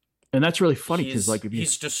And that's really funny because, like, if you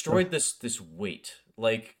he's destroyed this weight.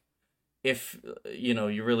 Like, if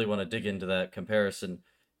you really want to dig into that comparison,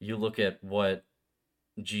 you look at what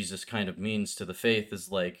Jesus kind of means to the faith is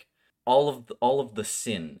like all of the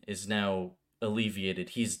sin is now alleviated.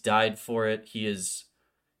 He's died for it. He is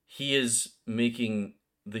making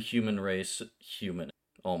the human race human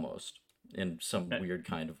almost in some weird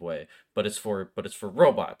kind of way. But it's for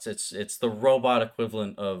robots. It's the robot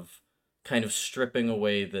equivalent of kind of stripping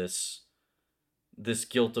away this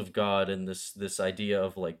guilt of God and this idea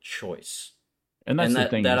of like choice. and that's And the that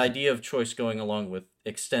thing that is, idea of choice going along with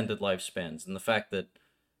extended lifespans and the fact that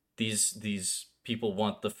these people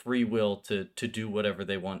want the free will to do whatever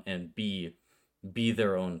they want and be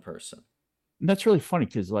their own person. and that's really funny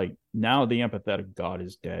because, like, now the empathetic God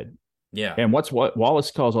is dead. Yeah. And what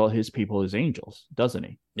Wallace calls all his people his angels, doesn't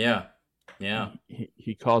he? Yeah. Yeah.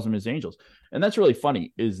 He calls them his angels. And that's really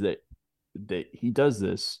funny is that he does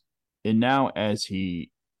this. And now as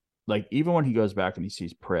he, like, even when he goes back and he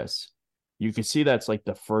sees Pris, you can see that's like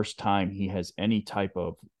the first time he has any type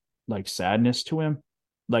of like sadness to him.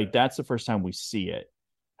 Like, that's the first time we see it,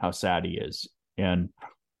 how sad he is. And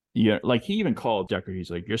yeah, like, he even called Deckard. He's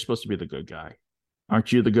like, "You're supposed to be the good guy.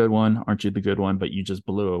 Aren't you the good one? Aren't you the good one? But you just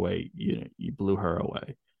blew away, you blew her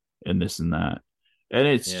away, and this and that." And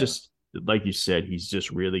it's Yeah. just like you said, he's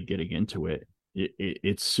just really getting into it.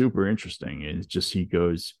 It's super interesting. And it's just he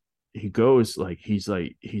goes like he's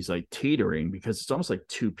like teetering because it's almost like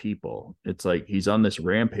two people. It's like he's on this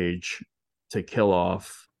rampage to kill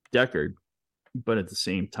off Deckard, but at the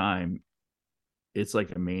same time, it's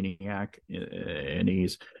like a maniac, and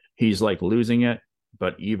he's like losing it.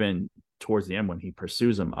 But even towards the end, when he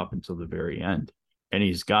pursues him up until the very end, and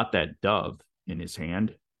he's got that dove in his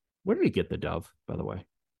hand. Where did he get the dove, by the way?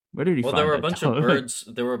 Where did he Well, find there were a that bunch dove? of birds.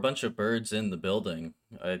 There were a bunch of birds in the building.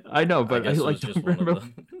 I know, I but I guess it like was don't just one of remember.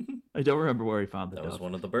 the. I don't remember where he found the That dove. was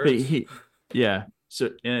one of the But birds. yeah. So,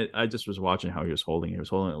 and I just was watching how he was holding it. He was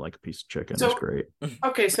holding it like a piece of chicken. So- It's great.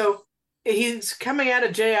 Okay, so he's coming out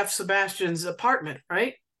of JF Sebastian's apartment,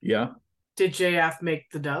 right? Yeah, Did JF make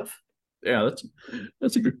the dove? yeah.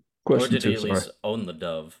 That's a good Or question did he too. at Sorry. least own the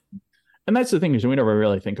dove? And that's the thing is we never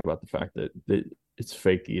really think about the fact that it's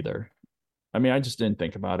fake either. I mean, I just didn't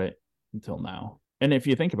think about it until now. And if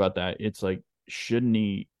you think about that, it's like, shouldn't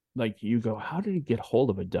he, like, you go, how did he get hold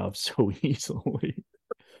of a dove so easily?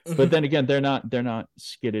 But then again, they're not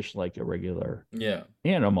skittish like a regular Yeah.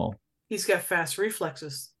 animal. He's got fast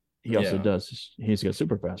reflexes. He also Yeah. does. He's got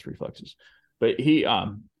super fast reflexes. But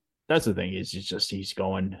that's the thing is, it's just he's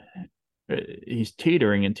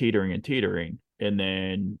teetering and teetering and teetering, and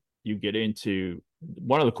then you get into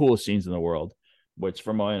one of the coolest scenes in the world, which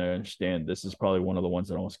from what I understand, this is probably one of the ones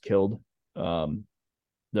that almost killed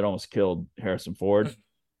Harrison Ford,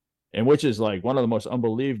 and which is like one of the most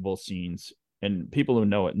unbelievable scenes. And people who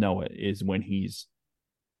know it is when he's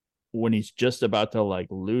just about to like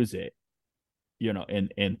lose it,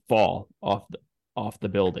 and fall off the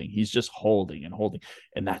building. He's just holding and holding.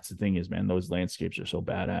 And that's the thing is, man, those landscapes are so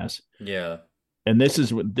badass. Yeah. And this is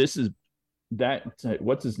that,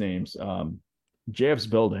 what's his name's JF's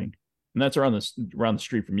building. And that's around the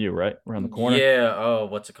street from you, right? Around the corner. Yeah. Oh,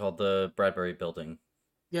 what's it called? The Bradbury Building.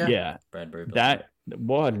 Yeah. Bradbury Building.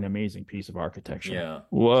 What an amazing piece of architecture. Yeah.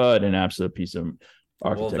 What an absolute piece of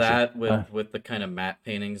architecture. Well, that with the kind of matte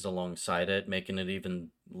paintings alongside it, making it even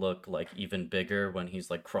look like even bigger when he's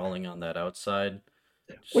like crawling on that outside.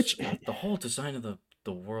 Which The whole design of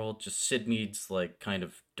the world, just Sid Mead's like kind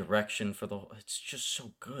of direction for it's just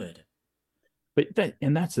so good. But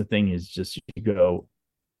that's the thing is just you go,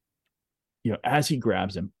 as he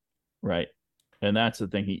grabs him, right? And that's the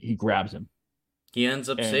thing, he grabs him. He ends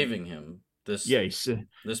up And- saving him. This Yeah, this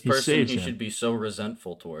he person saves he him. should be so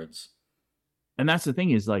resentful towards. And that's the thing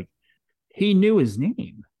is like he knew his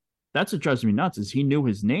name. That's what drives me nuts is he knew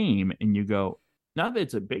his name, and you go, not that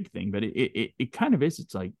it's a big thing, but it kind of is.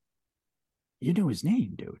 It's like, you know his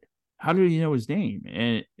name, dude. How do you know his name?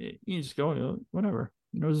 And you just go, whatever,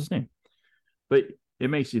 he knows his name. But it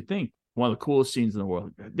makes you think. One of the coolest scenes in the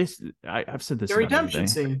world. I've said this. The redemption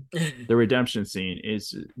scene. The redemption scene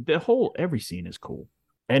is every scene is cool.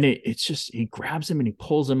 And it's just, he grabs him and he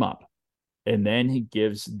pulls him up, and then he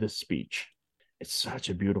gives the speech. It's such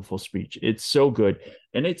a beautiful speech. It's so good.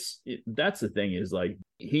 And that's the thing is like,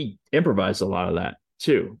 he improvised a lot of that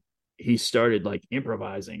too. He started like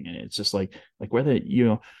improvising, and it's just like whether,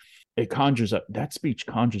 it conjures up, that speech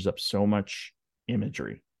conjures up so much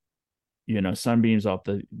imagery, sunbeams off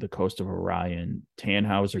the coast of Orion,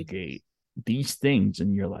 Tannhauser Gate, these things.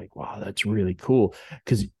 And you're like, wow, that's really cool.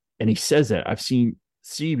 And he says that I've seen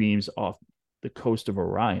C beams off the coast of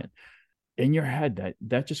Orion. In your head,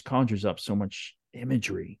 that just conjures up so much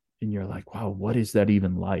imagery, and you're like, wow, what is that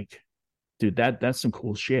even like? Dude, that's some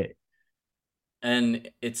cool shit. And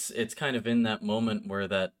it's kind of in that moment where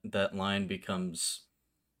that line becomes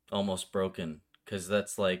almost broken, because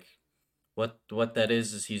that's like what that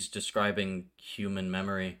is he's describing human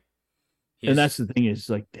memory. And that's He's the thing is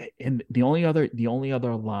like, and the only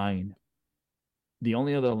other line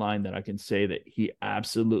that I can say that he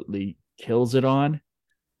absolutely kills it on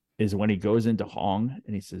is when he goes into Hong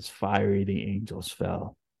and he says, "Fiery the angels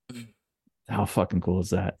fell." How fucking cool is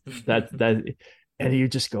that? That, and you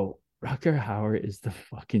just go, Rucker Hauer is the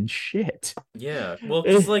fucking shit. Yeah, well,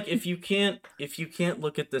 because like if you can't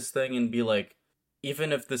look at this thing and be like,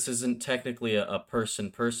 even if this isn't technically a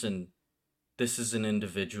person, this is an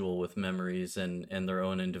individual with memories and their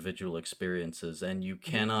own individual experiences, and you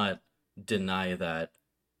cannot deny that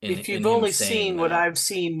If in you've him only saying seen what that. I've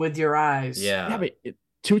seen with your eyes. Yeah, Yeah, but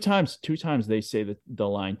two times they say the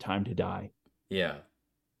line "time to die," yeah.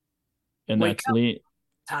 and Wake that's up, Lee.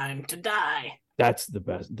 time to die. That's the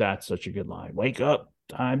best. That's such a good line. Wake up,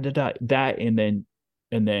 time to die. That, and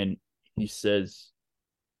then he says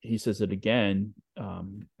it again.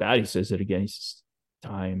 Batty says it again. He says,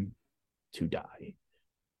 "Time to die,"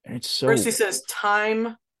 and it's First he so. says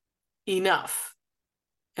time enough.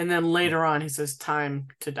 And then later on he says time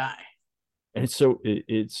to die. And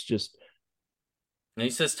it's just. And he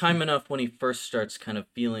says time enough when he first starts kind of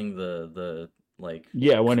feeling the like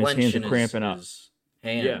Yeah, when his clench hands are in his cramping up. his Yeah,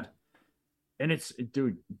 hand. and it's,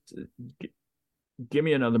 dude, give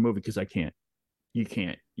me another movie because I can't. You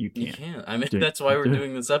You can't. can't. I mean, Dude, that's why we're dude.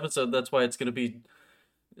 doing this episode. That's why it's gonna be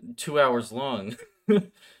 2 hours long.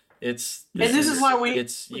 It's And this this is is why we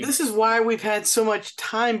it's you. this is why we've had so much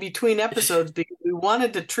time between episodes, because we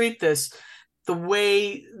wanted to treat this the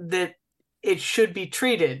way that it should be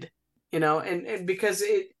treated, and because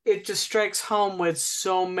it just strikes home with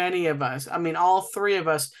so many of us. I mean, all three of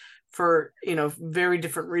us, for very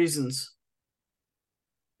different reasons.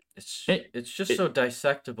 It's It, it's just it, so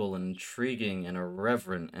dissectable and intriguing and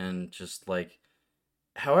irreverent and just like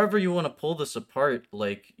however you want to pull this apart,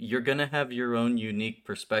 like you're gonna have your own unique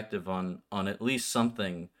perspective on at least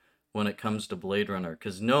something when it comes to Blade Runner.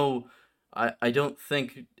 Because no, I don't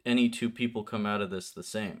think any two people come out of this the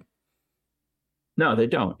same. no, they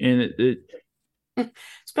don't, and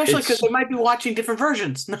Especially because it's. they might be watching different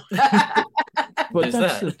versions. But There's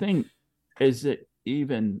that's that. the thing, is that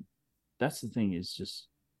even that's the thing is just,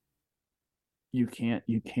 you can't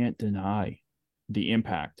deny the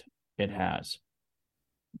impact it has.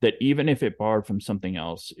 That even if it borrowed from something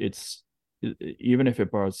else, even if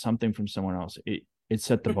it borrowed something from someone else, it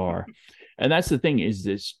set the bar. And that's the thing, is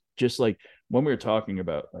this just like when we were talking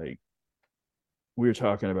about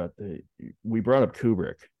we brought up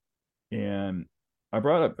Kubrick, and I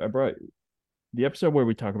brought the episode where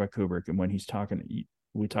we talk about Kubrick, and when he's talking,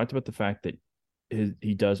 we talked about the fact that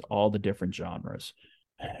he does all the different genres,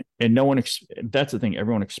 and no one that's the thing,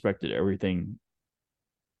 everyone expected everything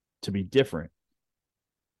to be different,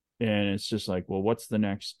 and it's just like, well, what's the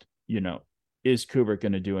next, is Kubrick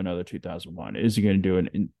going to do another 2001? Is he going to do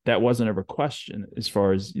it? And that wasn't ever question. As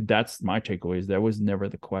far as that's my takeaway, is that was never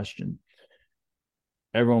the question.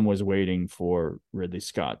 Everyone was waiting for Ridley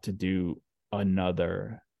Scott to do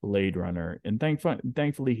another Blade Runner, and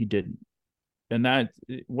thankfully he didn't. And that,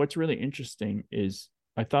 what's really interesting is,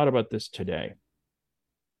 I thought about this today,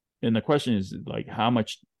 and the question is like, how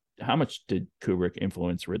much did Kubrick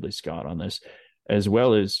influence Ridley Scott on this, as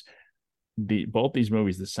well as both these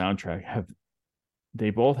movies, the soundtrack they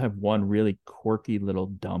both have one really quirky little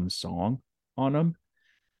dumb song on them,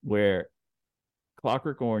 where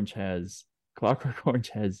Clockwork Orange has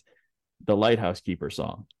the Lighthouse Keeper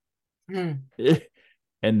song. And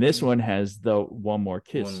this one has the One More One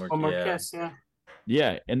Kiss. more, One more yeah. kiss, yeah.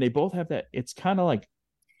 Yeah, and they both have that. It's kind of like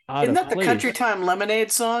out Isn't of that the place. Country Time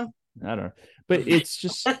Lemonade song? I don't know, but it's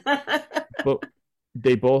just, but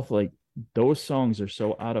they both, like, those songs are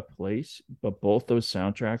so out of place. But both those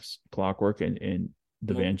soundtracks, Clockwork and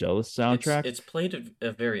the Well, Vangelis it's soundtrack, it's played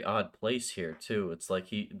a very odd place here too. It's like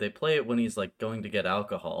they play it when he's like going to get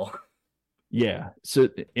alcohol. yeah. So,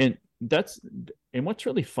 and that's, and what's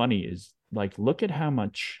really funny is, like, look at how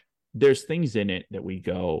much there's things in it that we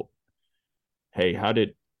go, hey,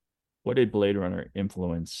 what did Blade Runner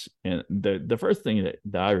influence? And the first thing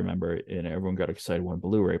that I remember, and everyone got excited when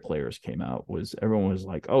Blu-ray players came out, was everyone was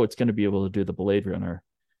like, oh, it's going to be able to do the Blade Runner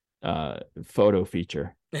photo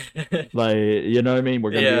feature. Like, you know what I mean?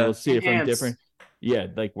 We're going to be able Yeah. to see it from Enhance. different. Yeah,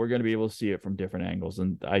 like, we're going to be able to see it from different angles,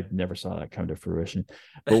 and I never saw that come to fruition.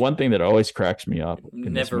 But one thing that always cracks me up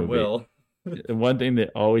in this Never movie, will. One thing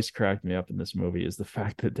that always cracked me up in this movie is the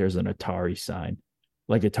fact that there's an Atari sign,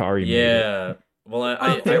 like Atari made it. Yeah. Well,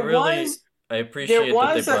 I There really was I there appreciate that they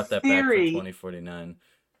was a brought that back for theory 2049.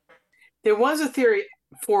 there was a theory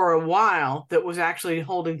for a while that was actually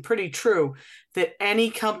holding pretty true that any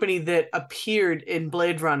company that appeared in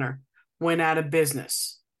Blade Runner went out of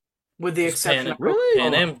business, with the Because exception of Really?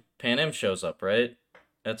 Coca-Cola. Pan Am shows up, right?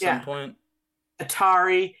 At some Yeah, point.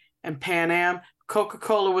 Atari and Pan Am.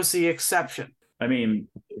 Coca-Cola was the exception. I mean,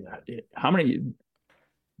 how many?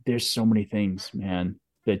 There's so many things, man,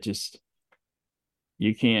 that just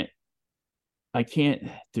you can't. I can't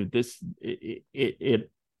do this.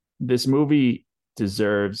 This movie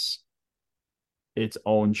deserves its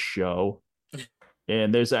own show.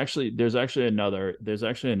 And there's a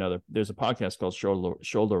podcast called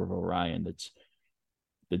Shoulder of Orion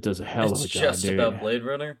that does a hell of It's a job, just about dude. Blade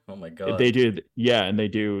Runner? Oh my They God. do, yeah, and they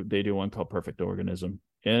do one called Perfect Organism.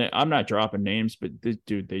 And I'm not dropping names, but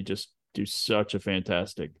dude, they just do such a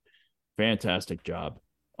fantastic job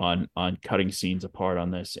on cutting scenes apart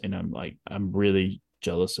on this. And I'm really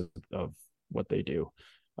jealous of what they do.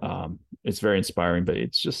 It's very inspiring, but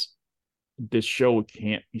it's just this show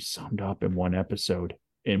can't be summed up in one episode,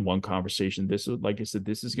 in one conversation. This is, like I said,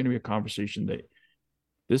 this is going to be a conversation that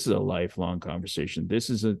this is a lifelong conversation. This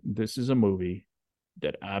is a movie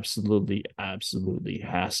that absolutely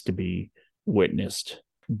has to be witnessed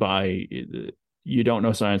by. You don't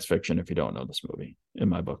know science fiction if you don't know this movie. In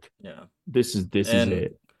my book, Yeah. this is And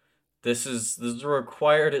it. this is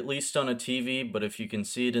required at least on a TV, but if you can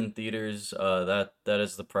see it in theaters, that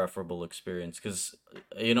is the preferable experience. Because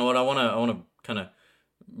you know what, I wanna kind of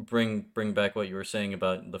bring back what you were saying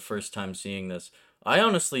about the first time seeing this. I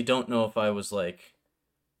honestly don't know if I was like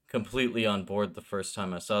completely on board the first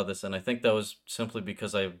time I saw this, and I think that was simply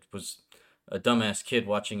because I was a dumbass kid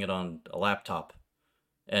watching it on a laptop,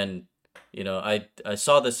 and I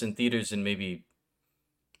saw this in theaters in maybe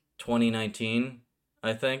 2019,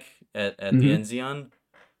 I think, at the Mm-hmm. Enzion.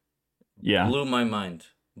 Yeah, Blew my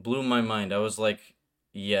mind. I was like,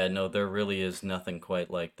 yeah, no, there really is nothing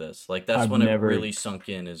quite like this. Like that's I've when it never, really sunk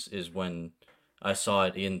in, is when I saw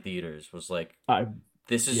it in theaters. Was like, I've,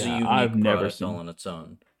 this is a yeah, I've unique never product all seen. on its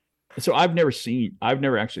own. So I've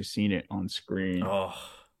never actually seen it on screen. Oh,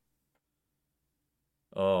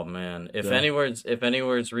 oh man. So If anywhere's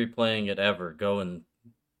replaying it ever, go and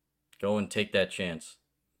take that chance.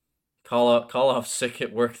 Call off sick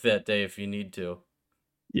at work that day if you need to.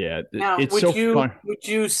 yeah, Now, it's so fun. would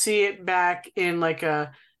you see it back in like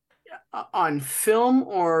a on film,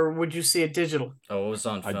 or would you see it digital? Oh, it was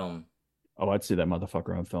on I film. I'd see that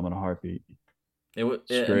motherfucker on film in a heartbeat. Mine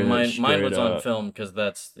Straight was on up. film because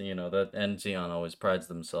that's that Enzion always prides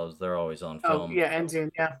themselves. They're always on Oh film. yeah, Enzian,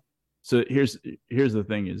 yeah. So here's the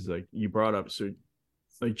thing is, like, you brought up, so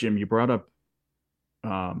like Jim, you brought up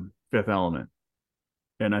Fifth Element,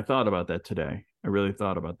 and I thought about that today. I really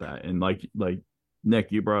thought about that, and like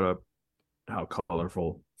Nick, you brought up how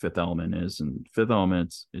colorful Fifth Element is, and Fifth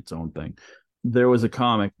Element's its own thing. There was a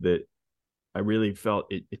comic that I really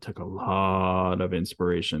felt it took a lot of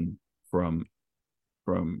inspiration from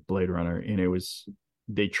Blade Runner, and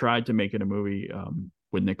they tried to make it a movie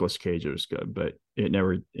with Nicolas Cage. It was good, but it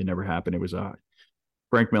never happened. It was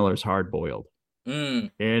Frank Miller's Hard Boiled,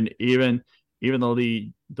 Mm, and even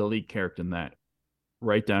the lead character in that,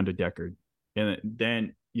 right down to Deckard, and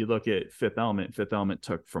then you look at Fifth Element. Fifth Element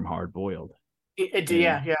took from Hard Boiled and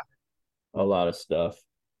Yeah, yeah. a lot of stuff.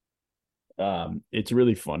 It's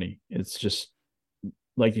really funny. It's just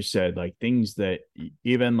like you said, like things that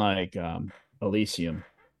even like Elysium,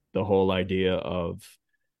 the whole idea of,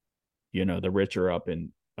 the rich are up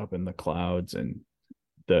in the clouds, and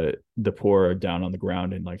the poor are down on the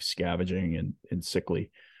ground and like scavenging and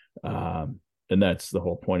sickly. And that's the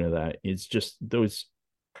whole point of that. It's just those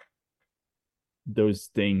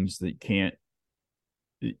things that can't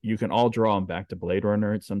you can all draw them back to Blade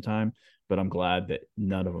Runner at some time, but I'm glad that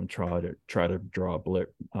none of them try to draw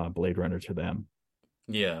Blade Runner to them.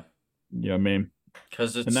 yeah, You know what I mean?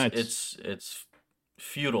 because And that's it's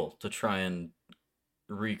futile to try and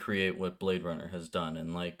recreate what Blade Runner has done,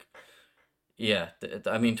 and like, yeah,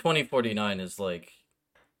 I mean, 2049 is like,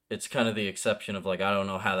 it's kind of the exception of like, I don't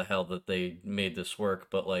know how the hell that they made this work,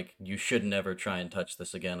 but like, you should never try and touch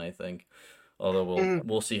this again, I think. Although Mm.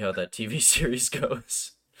 we'll see how that TV series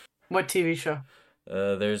goes. What TV show?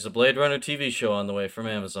 There's a Blade Runner TV show on the way from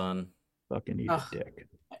Amazon. fucking eat a Oh, dick.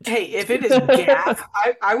 hey, if it is Gaff,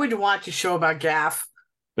 I would watch a show about Gaff.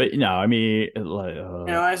 But no, I mean, like,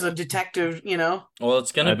 As a detective, Well,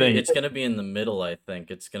 I think it's gonna be in the middle, I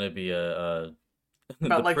think. It's gonna be a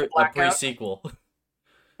about like the a blackout. pre-sequel.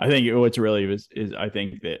 I think what's really is I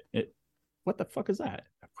think that what the fuck is that?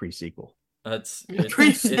 A pre-sequel.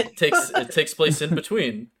 It takes place in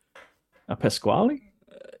between. A Pasquale?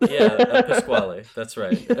 Yeah, a Pasquale. That's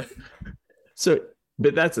right. So,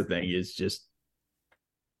 but that's the thing is just,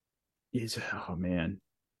 oh man,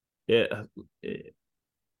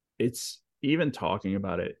 it's even talking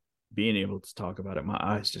about it, being able to talk about it, my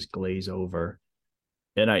eyes just glaze over,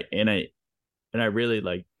 and I really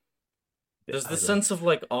like. There's the sense of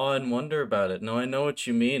like awe and wonder about it. No, I know what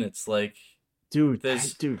you mean. It's like, dude,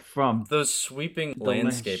 from those sweeping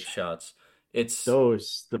landscape shots. It's the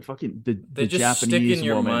just Japanese stick in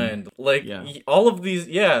your woman. mind. Like all of these,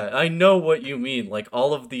 I know what you mean. Like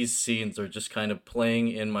all of these scenes are just kind of playing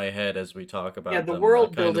in my head as we talk about them. The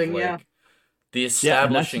world building, the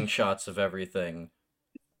establishing shots of everything.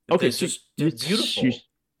 Okay, it's just beautiful.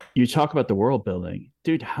 You talk about the world building,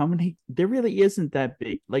 dude. There really isn't that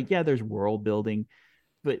big. Like, yeah, there's world building,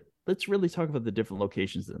 but let's really talk about the different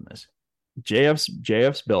locations in this.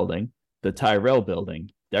 JF's building, the Tyrell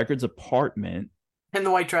building, Deckard's apartment, and the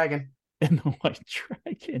White Dragon.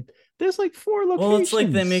 There's like 4 locations. Well, it's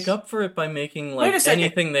like they make up for it by making like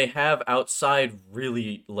anything they have outside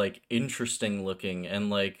really like interesting looking, and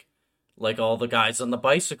like all the guys on the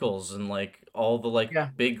bicycles and like all the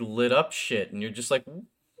big lit up shit, and you're just like,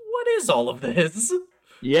 what is all of this?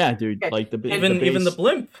 Yeah, dude. Like even the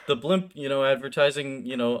blimp, advertising,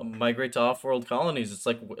 migrate to off-world colonies. It's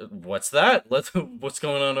like, what's that? What's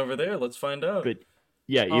going on over there? Let's find out. But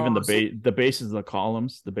yeah, even the bases of the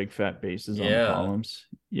columns, the big fat bases on the columns.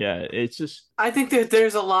 Yeah, it's just. I think that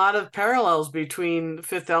there's a lot of parallels between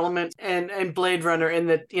Fifth Element and Blade Runner in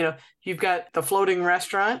that, you've got the floating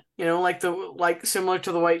restaurant, like similar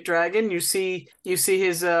to the White Dragon. You see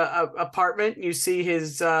his apartment, you see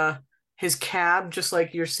his cab, just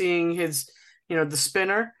like you're seeing his, the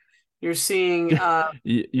spinner. You're seeing.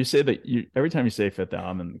 You say that every time you say Fifth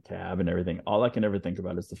Element and the cab and everything, all I can ever think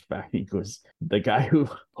about is the fact he goes, the guy who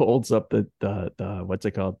holds up the what's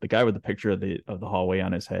it called? The guy with the picture of the hallway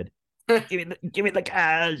on his head. give me the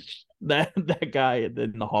cash. That guy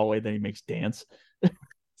in the hallway that he makes dance.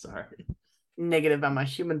 Sorry. Negative. I'm a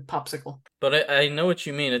human popsicle. But I know what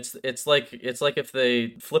you mean. It's like if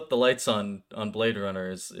they flip the lights on Blade Runner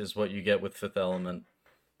is what you get with Fifth Element.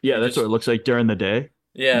 Yeah, that's what it looks like during the day.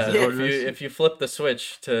 Yeah, if you flip the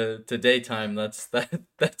switch to daytime, that's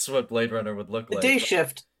what Blade Runner would look like. Day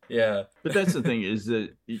shift. Yeah. But that's the thing is that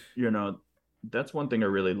that's one thing I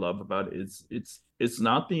really love about it. It's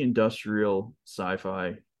not the industrial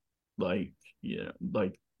sci-fi like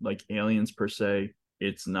Aliens per se.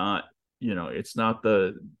 It's not it's not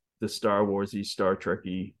the Star Warsy, Star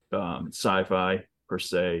Trekky sci-fi per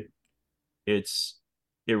se. It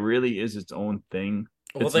really is its own thing.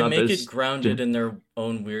 Well, they make it grounded in their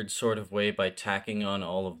own weird sort of way by tacking on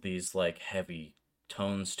all of these like heavy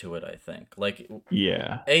tones to it, I think. Like,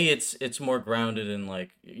 yeah. It's more grounded in like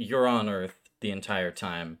you're on Earth the entire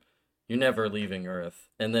time. You're never leaving Earth.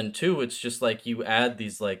 And then 2, it's just like you add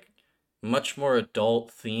these like much more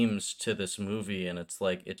adult themes to this movie, and it's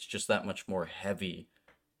like it's just that much more heavy.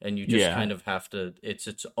 And you just kind of have to, it's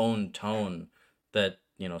its own tone that,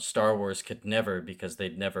 Star Wars could never, because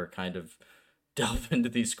they'd never kind of delve into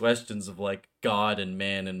these questions of like God and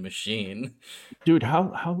man and machine. Dude,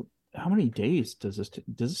 how many days does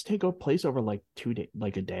this take place over like 2 days,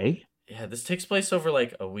 like a day? Yeah, this takes place over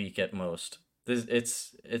like a week at most.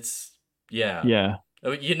 It's yeah.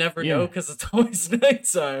 You never know because it's always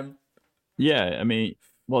nighttime. Yeah, I mean,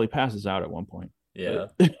 well, he passes out at one point. Yeah,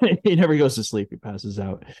 he never goes to sleep. He passes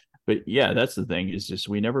out. But yeah, that's the thing. Is just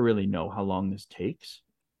we never really know how long this takes.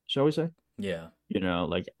 Shall we say? Yeah.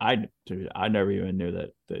 Like I never even knew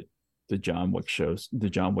that the John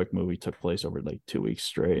Wick movie took place over like 2 weeks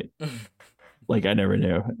straight. Like I never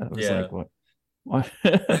knew. I was like, what?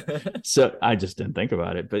 So I just didn't think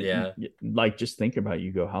about it. But like just think about it.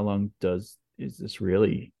 You go, how long is this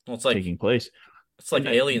really taking place? It's like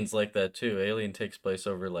Aliens like that too. Alien takes place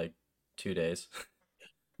over like 2 days.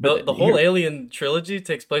 But the whole Alien trilogy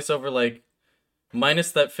takes place over like,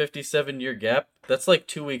 minus that 57-year gap, that's like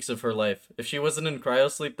 2 weeks of her life. If she wasn't in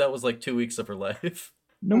cryosleep, that was like 2 weeks of her life.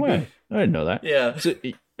 No way. I didn't know that. Yeah. So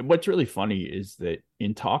what's really funny is that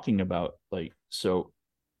in talking about like, so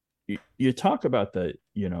you talk about the,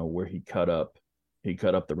 where he cut up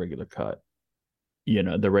the regular cut,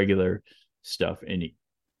 the regular stuff. And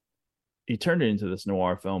he turned it into this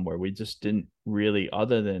noir film where we just didn't really,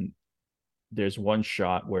 other than there's one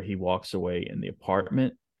shot where he walks away in the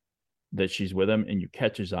apartment that she's with him, and you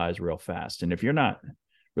catch his eyes real fast. And if you're not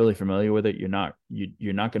really familiar with it, you're not going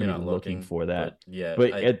to be looking for that.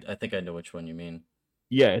 But I think I know which one you mean.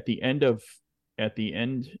 Yeah, at the end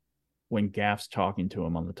when Gaff's talking to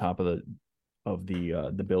him on the top of of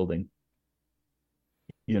the building.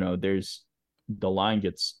 You know, there's the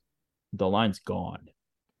the line's gone,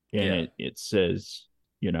 and Yeah. it says,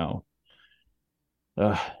 you know,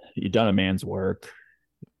 uh, you've done a man's work,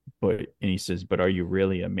 but and he says, but are you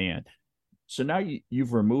really a man? So now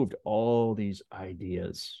you've removed all these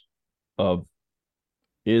ideas of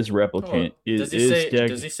is Oh, replicant does he is say? dead.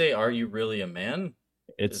 Does he say? Are you really a man?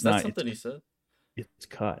 Is It's that not. something he said? It's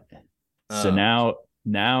cut. So Oh.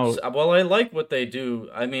 now Well, I like what they do.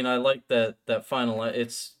 I mean, I like that final line.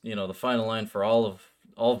 It's, the final line for all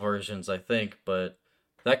versions, I think, but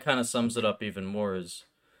that kind of sums it up even more. Is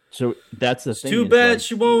so that's the it's thing too is bad like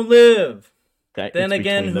she won't live. that Then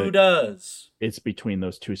again, who does? it's between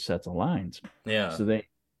those two sets of lines. Yeah. So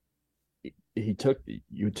he took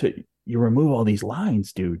you remove all these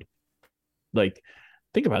lines, dude. Like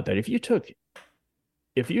think about that. If you took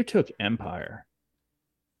Empire,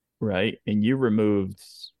 right, and you removed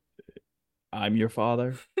I'm your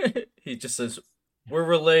father. He just says we're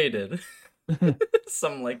related,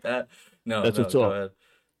 something like that. No, That's no, what's go up. ahead.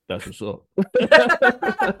 That's what's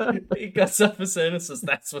up. He cuts off his hand and says,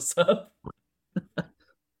 "That's what's up."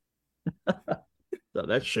 So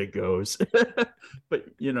that shit goes. But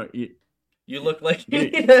you know, You look like you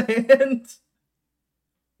you need a hand.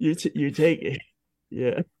 you take it.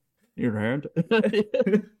 Yeah. Your hand.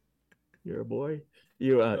 You're a boy.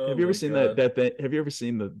 You Oh have you ever my seen god. have you ever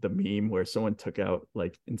seen the meme where someone took out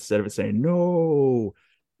like instead of it saying no,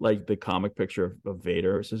 like the comic picture of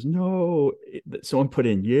Vader it says no, someone put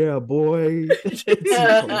in yeah boy.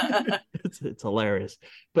 It's hilarious.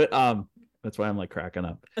 But that's why I'm like cracking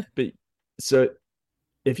up. But so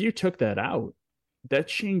if you took that out, that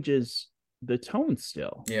changes the tone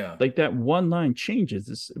still. Yeah. Like that one line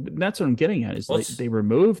changes. That's what I'm getting at. Is Well, like they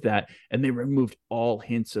removed that and they removed all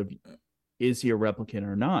hints of is he a replicant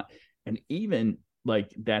or not? And even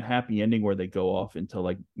like that happy ending where they go off into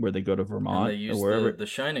like where they go to and they Vermont or use the wherever the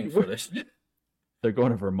Shining footage they're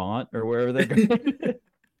going to Vermont or wherever they're going. to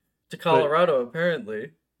But Colorado.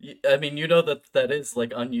 Apparently, I mean, that is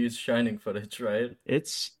like unused Shining footage, right?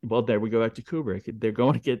 it's well, there we go back to Kubrick. They're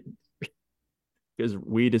going to get because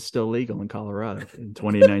weed is still legal in Colorado in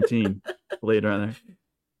 2019. Later on there,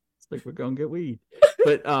 it's like we're going to get weed.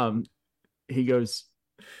 But he goes,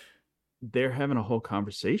 they're having a whole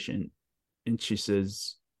conversation, and she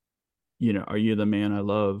says, you know, are you the man I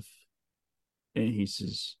love? And he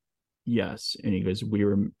says, yes. And he goes,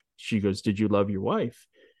 she goes, did you love your wife?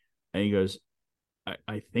 And he goes,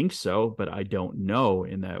 I think so, but I don't know.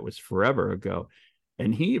 And that was forever ago.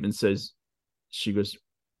 And he even says, she goes,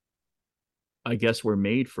 I guess we're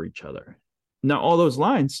made for each other. Now, all those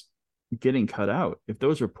lines getting cut out, if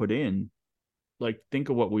those were put in, like, think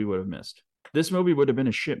of what we would have missed. This movie would have been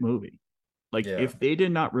a shit movie. Like, Yeah. if they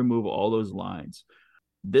did not remove all those lines,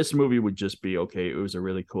 this movie would just be okay. It was a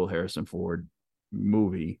really cool Harrison Ford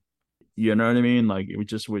movie. You know what I mean? Like, it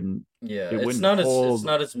just wouldn't, Yeah, it it's wouldn't not as it's hold.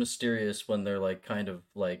 not as mysterious when they're like kind of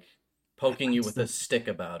like poking you That's with a the, stick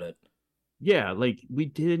about it. yeah, like, we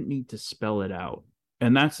didn't need to spell it out.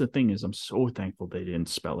 And that's the thing is, I'm so thankful they didn't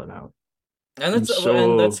spell it out. And I'm that's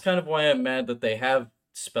so kind of why I'm mad that they have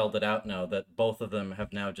spelled it out now, that both of them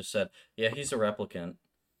have now just said, "Yeah, he's a replicant."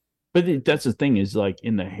 But that's the thing is like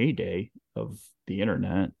in the heyday of the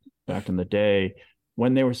internet back in the day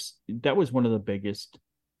when there was that was one of the biggest,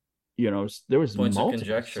 you know, there was Points of multiple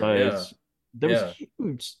conjecture. Yeah. sites, there was Yeah.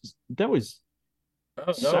 huge, that was Oh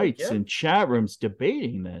no, sites yeah. and chat rooms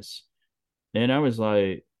debating this, and I was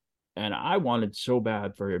like, and I wanted so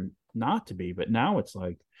bad for him not to be, but now it's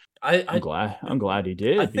like I I'm glad he I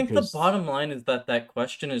did think the because bottom line is that that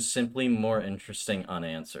question is simply more interesting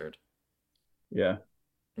unanswered. yeah,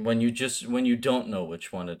 When you don't know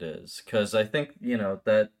which one it is, because I think,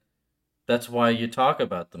 that's why you talk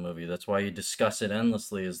about the movie. That's why you discuss it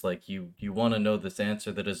endlessly. Is like you want to know this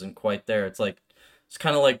answer that isn't quite there. It's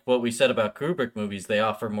kind of like what we said about Kubrick movies. They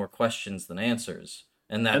offer more questions than answers,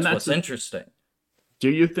 and and that's that's what's a, interesting. do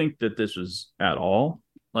you think that this was at all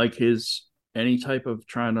like his any type of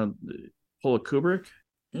trying to pull a Kubrick?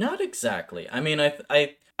 Not exactly. I mean,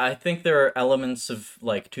 I think there are elements of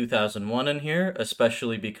like 2001 in here,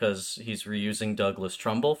 especially because he's reusing Douglas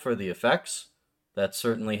Trumbull for the effects. That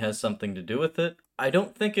certainly has something to do with it. I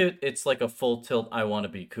don't think it's like a full tilt I want to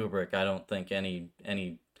be Kubrick. I don't think any Yeah,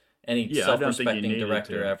 I don't think you self-respecting needed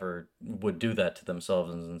director to. ever would do that to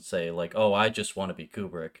themselves and say like, "Oh, I just want to be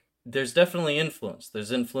Kubrick." There's definitely influence.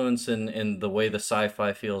 There's influence in the way the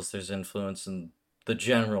sci-fi feels. There's influence in the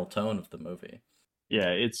general tone of the movie. Yeah,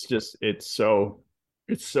 it's just it's so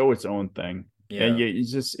its own thing. And Yeah. yeah,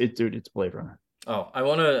 it's just it dude, it's Blade Runner. Oh, I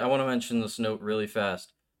want to mention this note really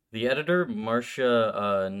fast. The editor,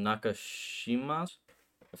 Marcia Nakashima,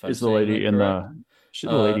 if I'm Is the saying lady that in correct. she's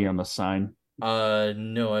the Uh, lady on the sign?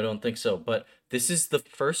 no, I don't think so. But this is the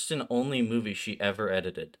first and only movie she ever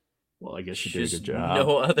edited. Well, I guess she She did a has good job.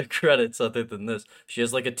 no other credits other than this. She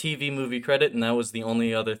has like a TV movie credit, and that was the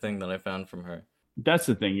only other thing that I found from her. That's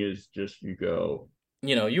the thing is just you go.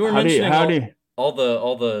 You were How do you mentioning how do you, all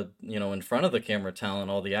the in front of the camera talent,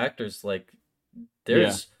 all the actors. Like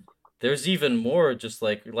yeah. there's even more. Just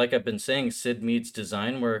like I've been saying, Sid Mead's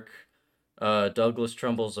design work, Douglas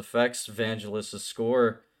Trumbull's effects, Vangelis's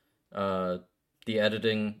score, uh, the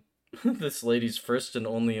editing. This lady's first and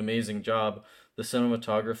only amazing job. The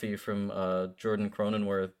cinematography from Jordan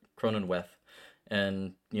Cronenweth,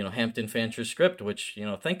 and Hampton Fancher's script, which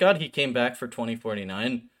thank God he came back for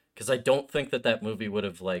 2049, because I don't think that movie would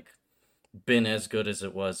have like been as good as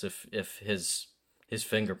it was if his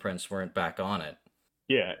fingerprints weren't back on it.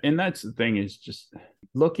 Yeah, and that's the thing is just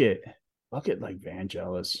look at like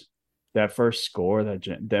Vangelis, that first score, that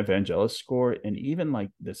Vangelis score, and even like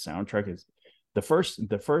the soundtrack is the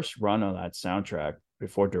first run of that soundtrack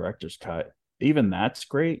before director's cut. Even that's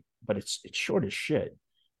great, but it's short as shit.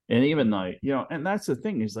 And even like and that's the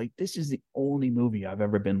thing is like this is the only movie I've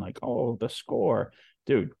ever been like, oh, the score,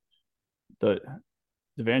 dude. The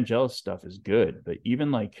the Vangelis stuff is good, but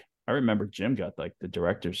even like I remember Jim got like the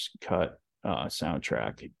director's cut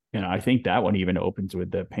soundtrack, and I think that one even opens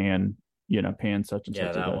with the pan, pan such and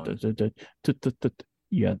Yeah, such. that one.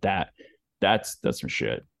 Yeah, that's some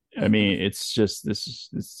shit. I mean, it's just this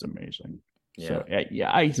is amazing. So Yeah.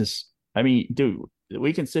 yeah, I mean, dude,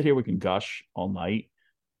 we can sit here, we can gush all night,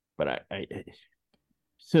 but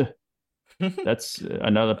that's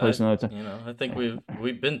another place, I another time. I think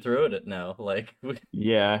we've been through it now. Like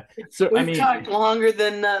Yeah. So I We've mean, talked longer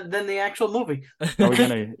than the actual movie. are we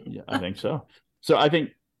gonna? Yeah, I think so. So I think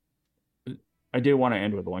I do want to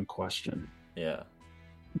end with one question. Yeah.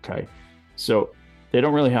 Okay. So they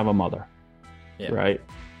don't really have a mother, Yeah. right?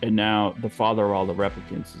 And now the father of all the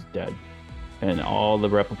replicants is dead, and all the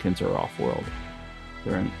replicants are off world.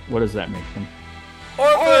 They're in. What does that make them?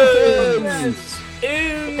 Orphans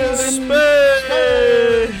in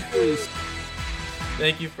space.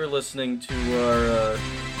 Thank you for listening to our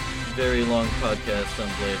very long podcast on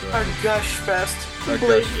Blade Our Runner. gush fest. Our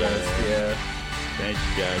gush fest. Yeah. Thank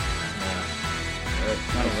you, guys.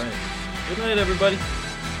 All right. Good night, everybody.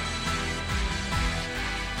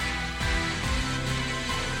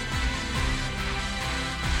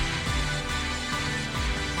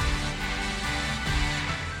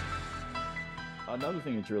 Another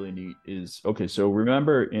thing that's really neat is okay. So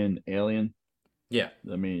remember in Alien, Yeah.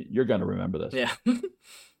 I mean, you're gonna remember this. Yeah.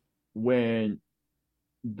 When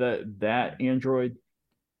that android,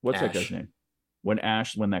 what's that guy's Ash. name? When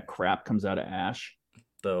that crap comes out of Ash,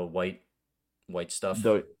 The white stuff.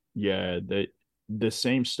 The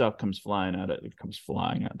same stuff comes flying out. It comes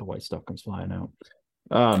flying out. The white stuff comes flying out.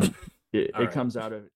 It All right. comes out of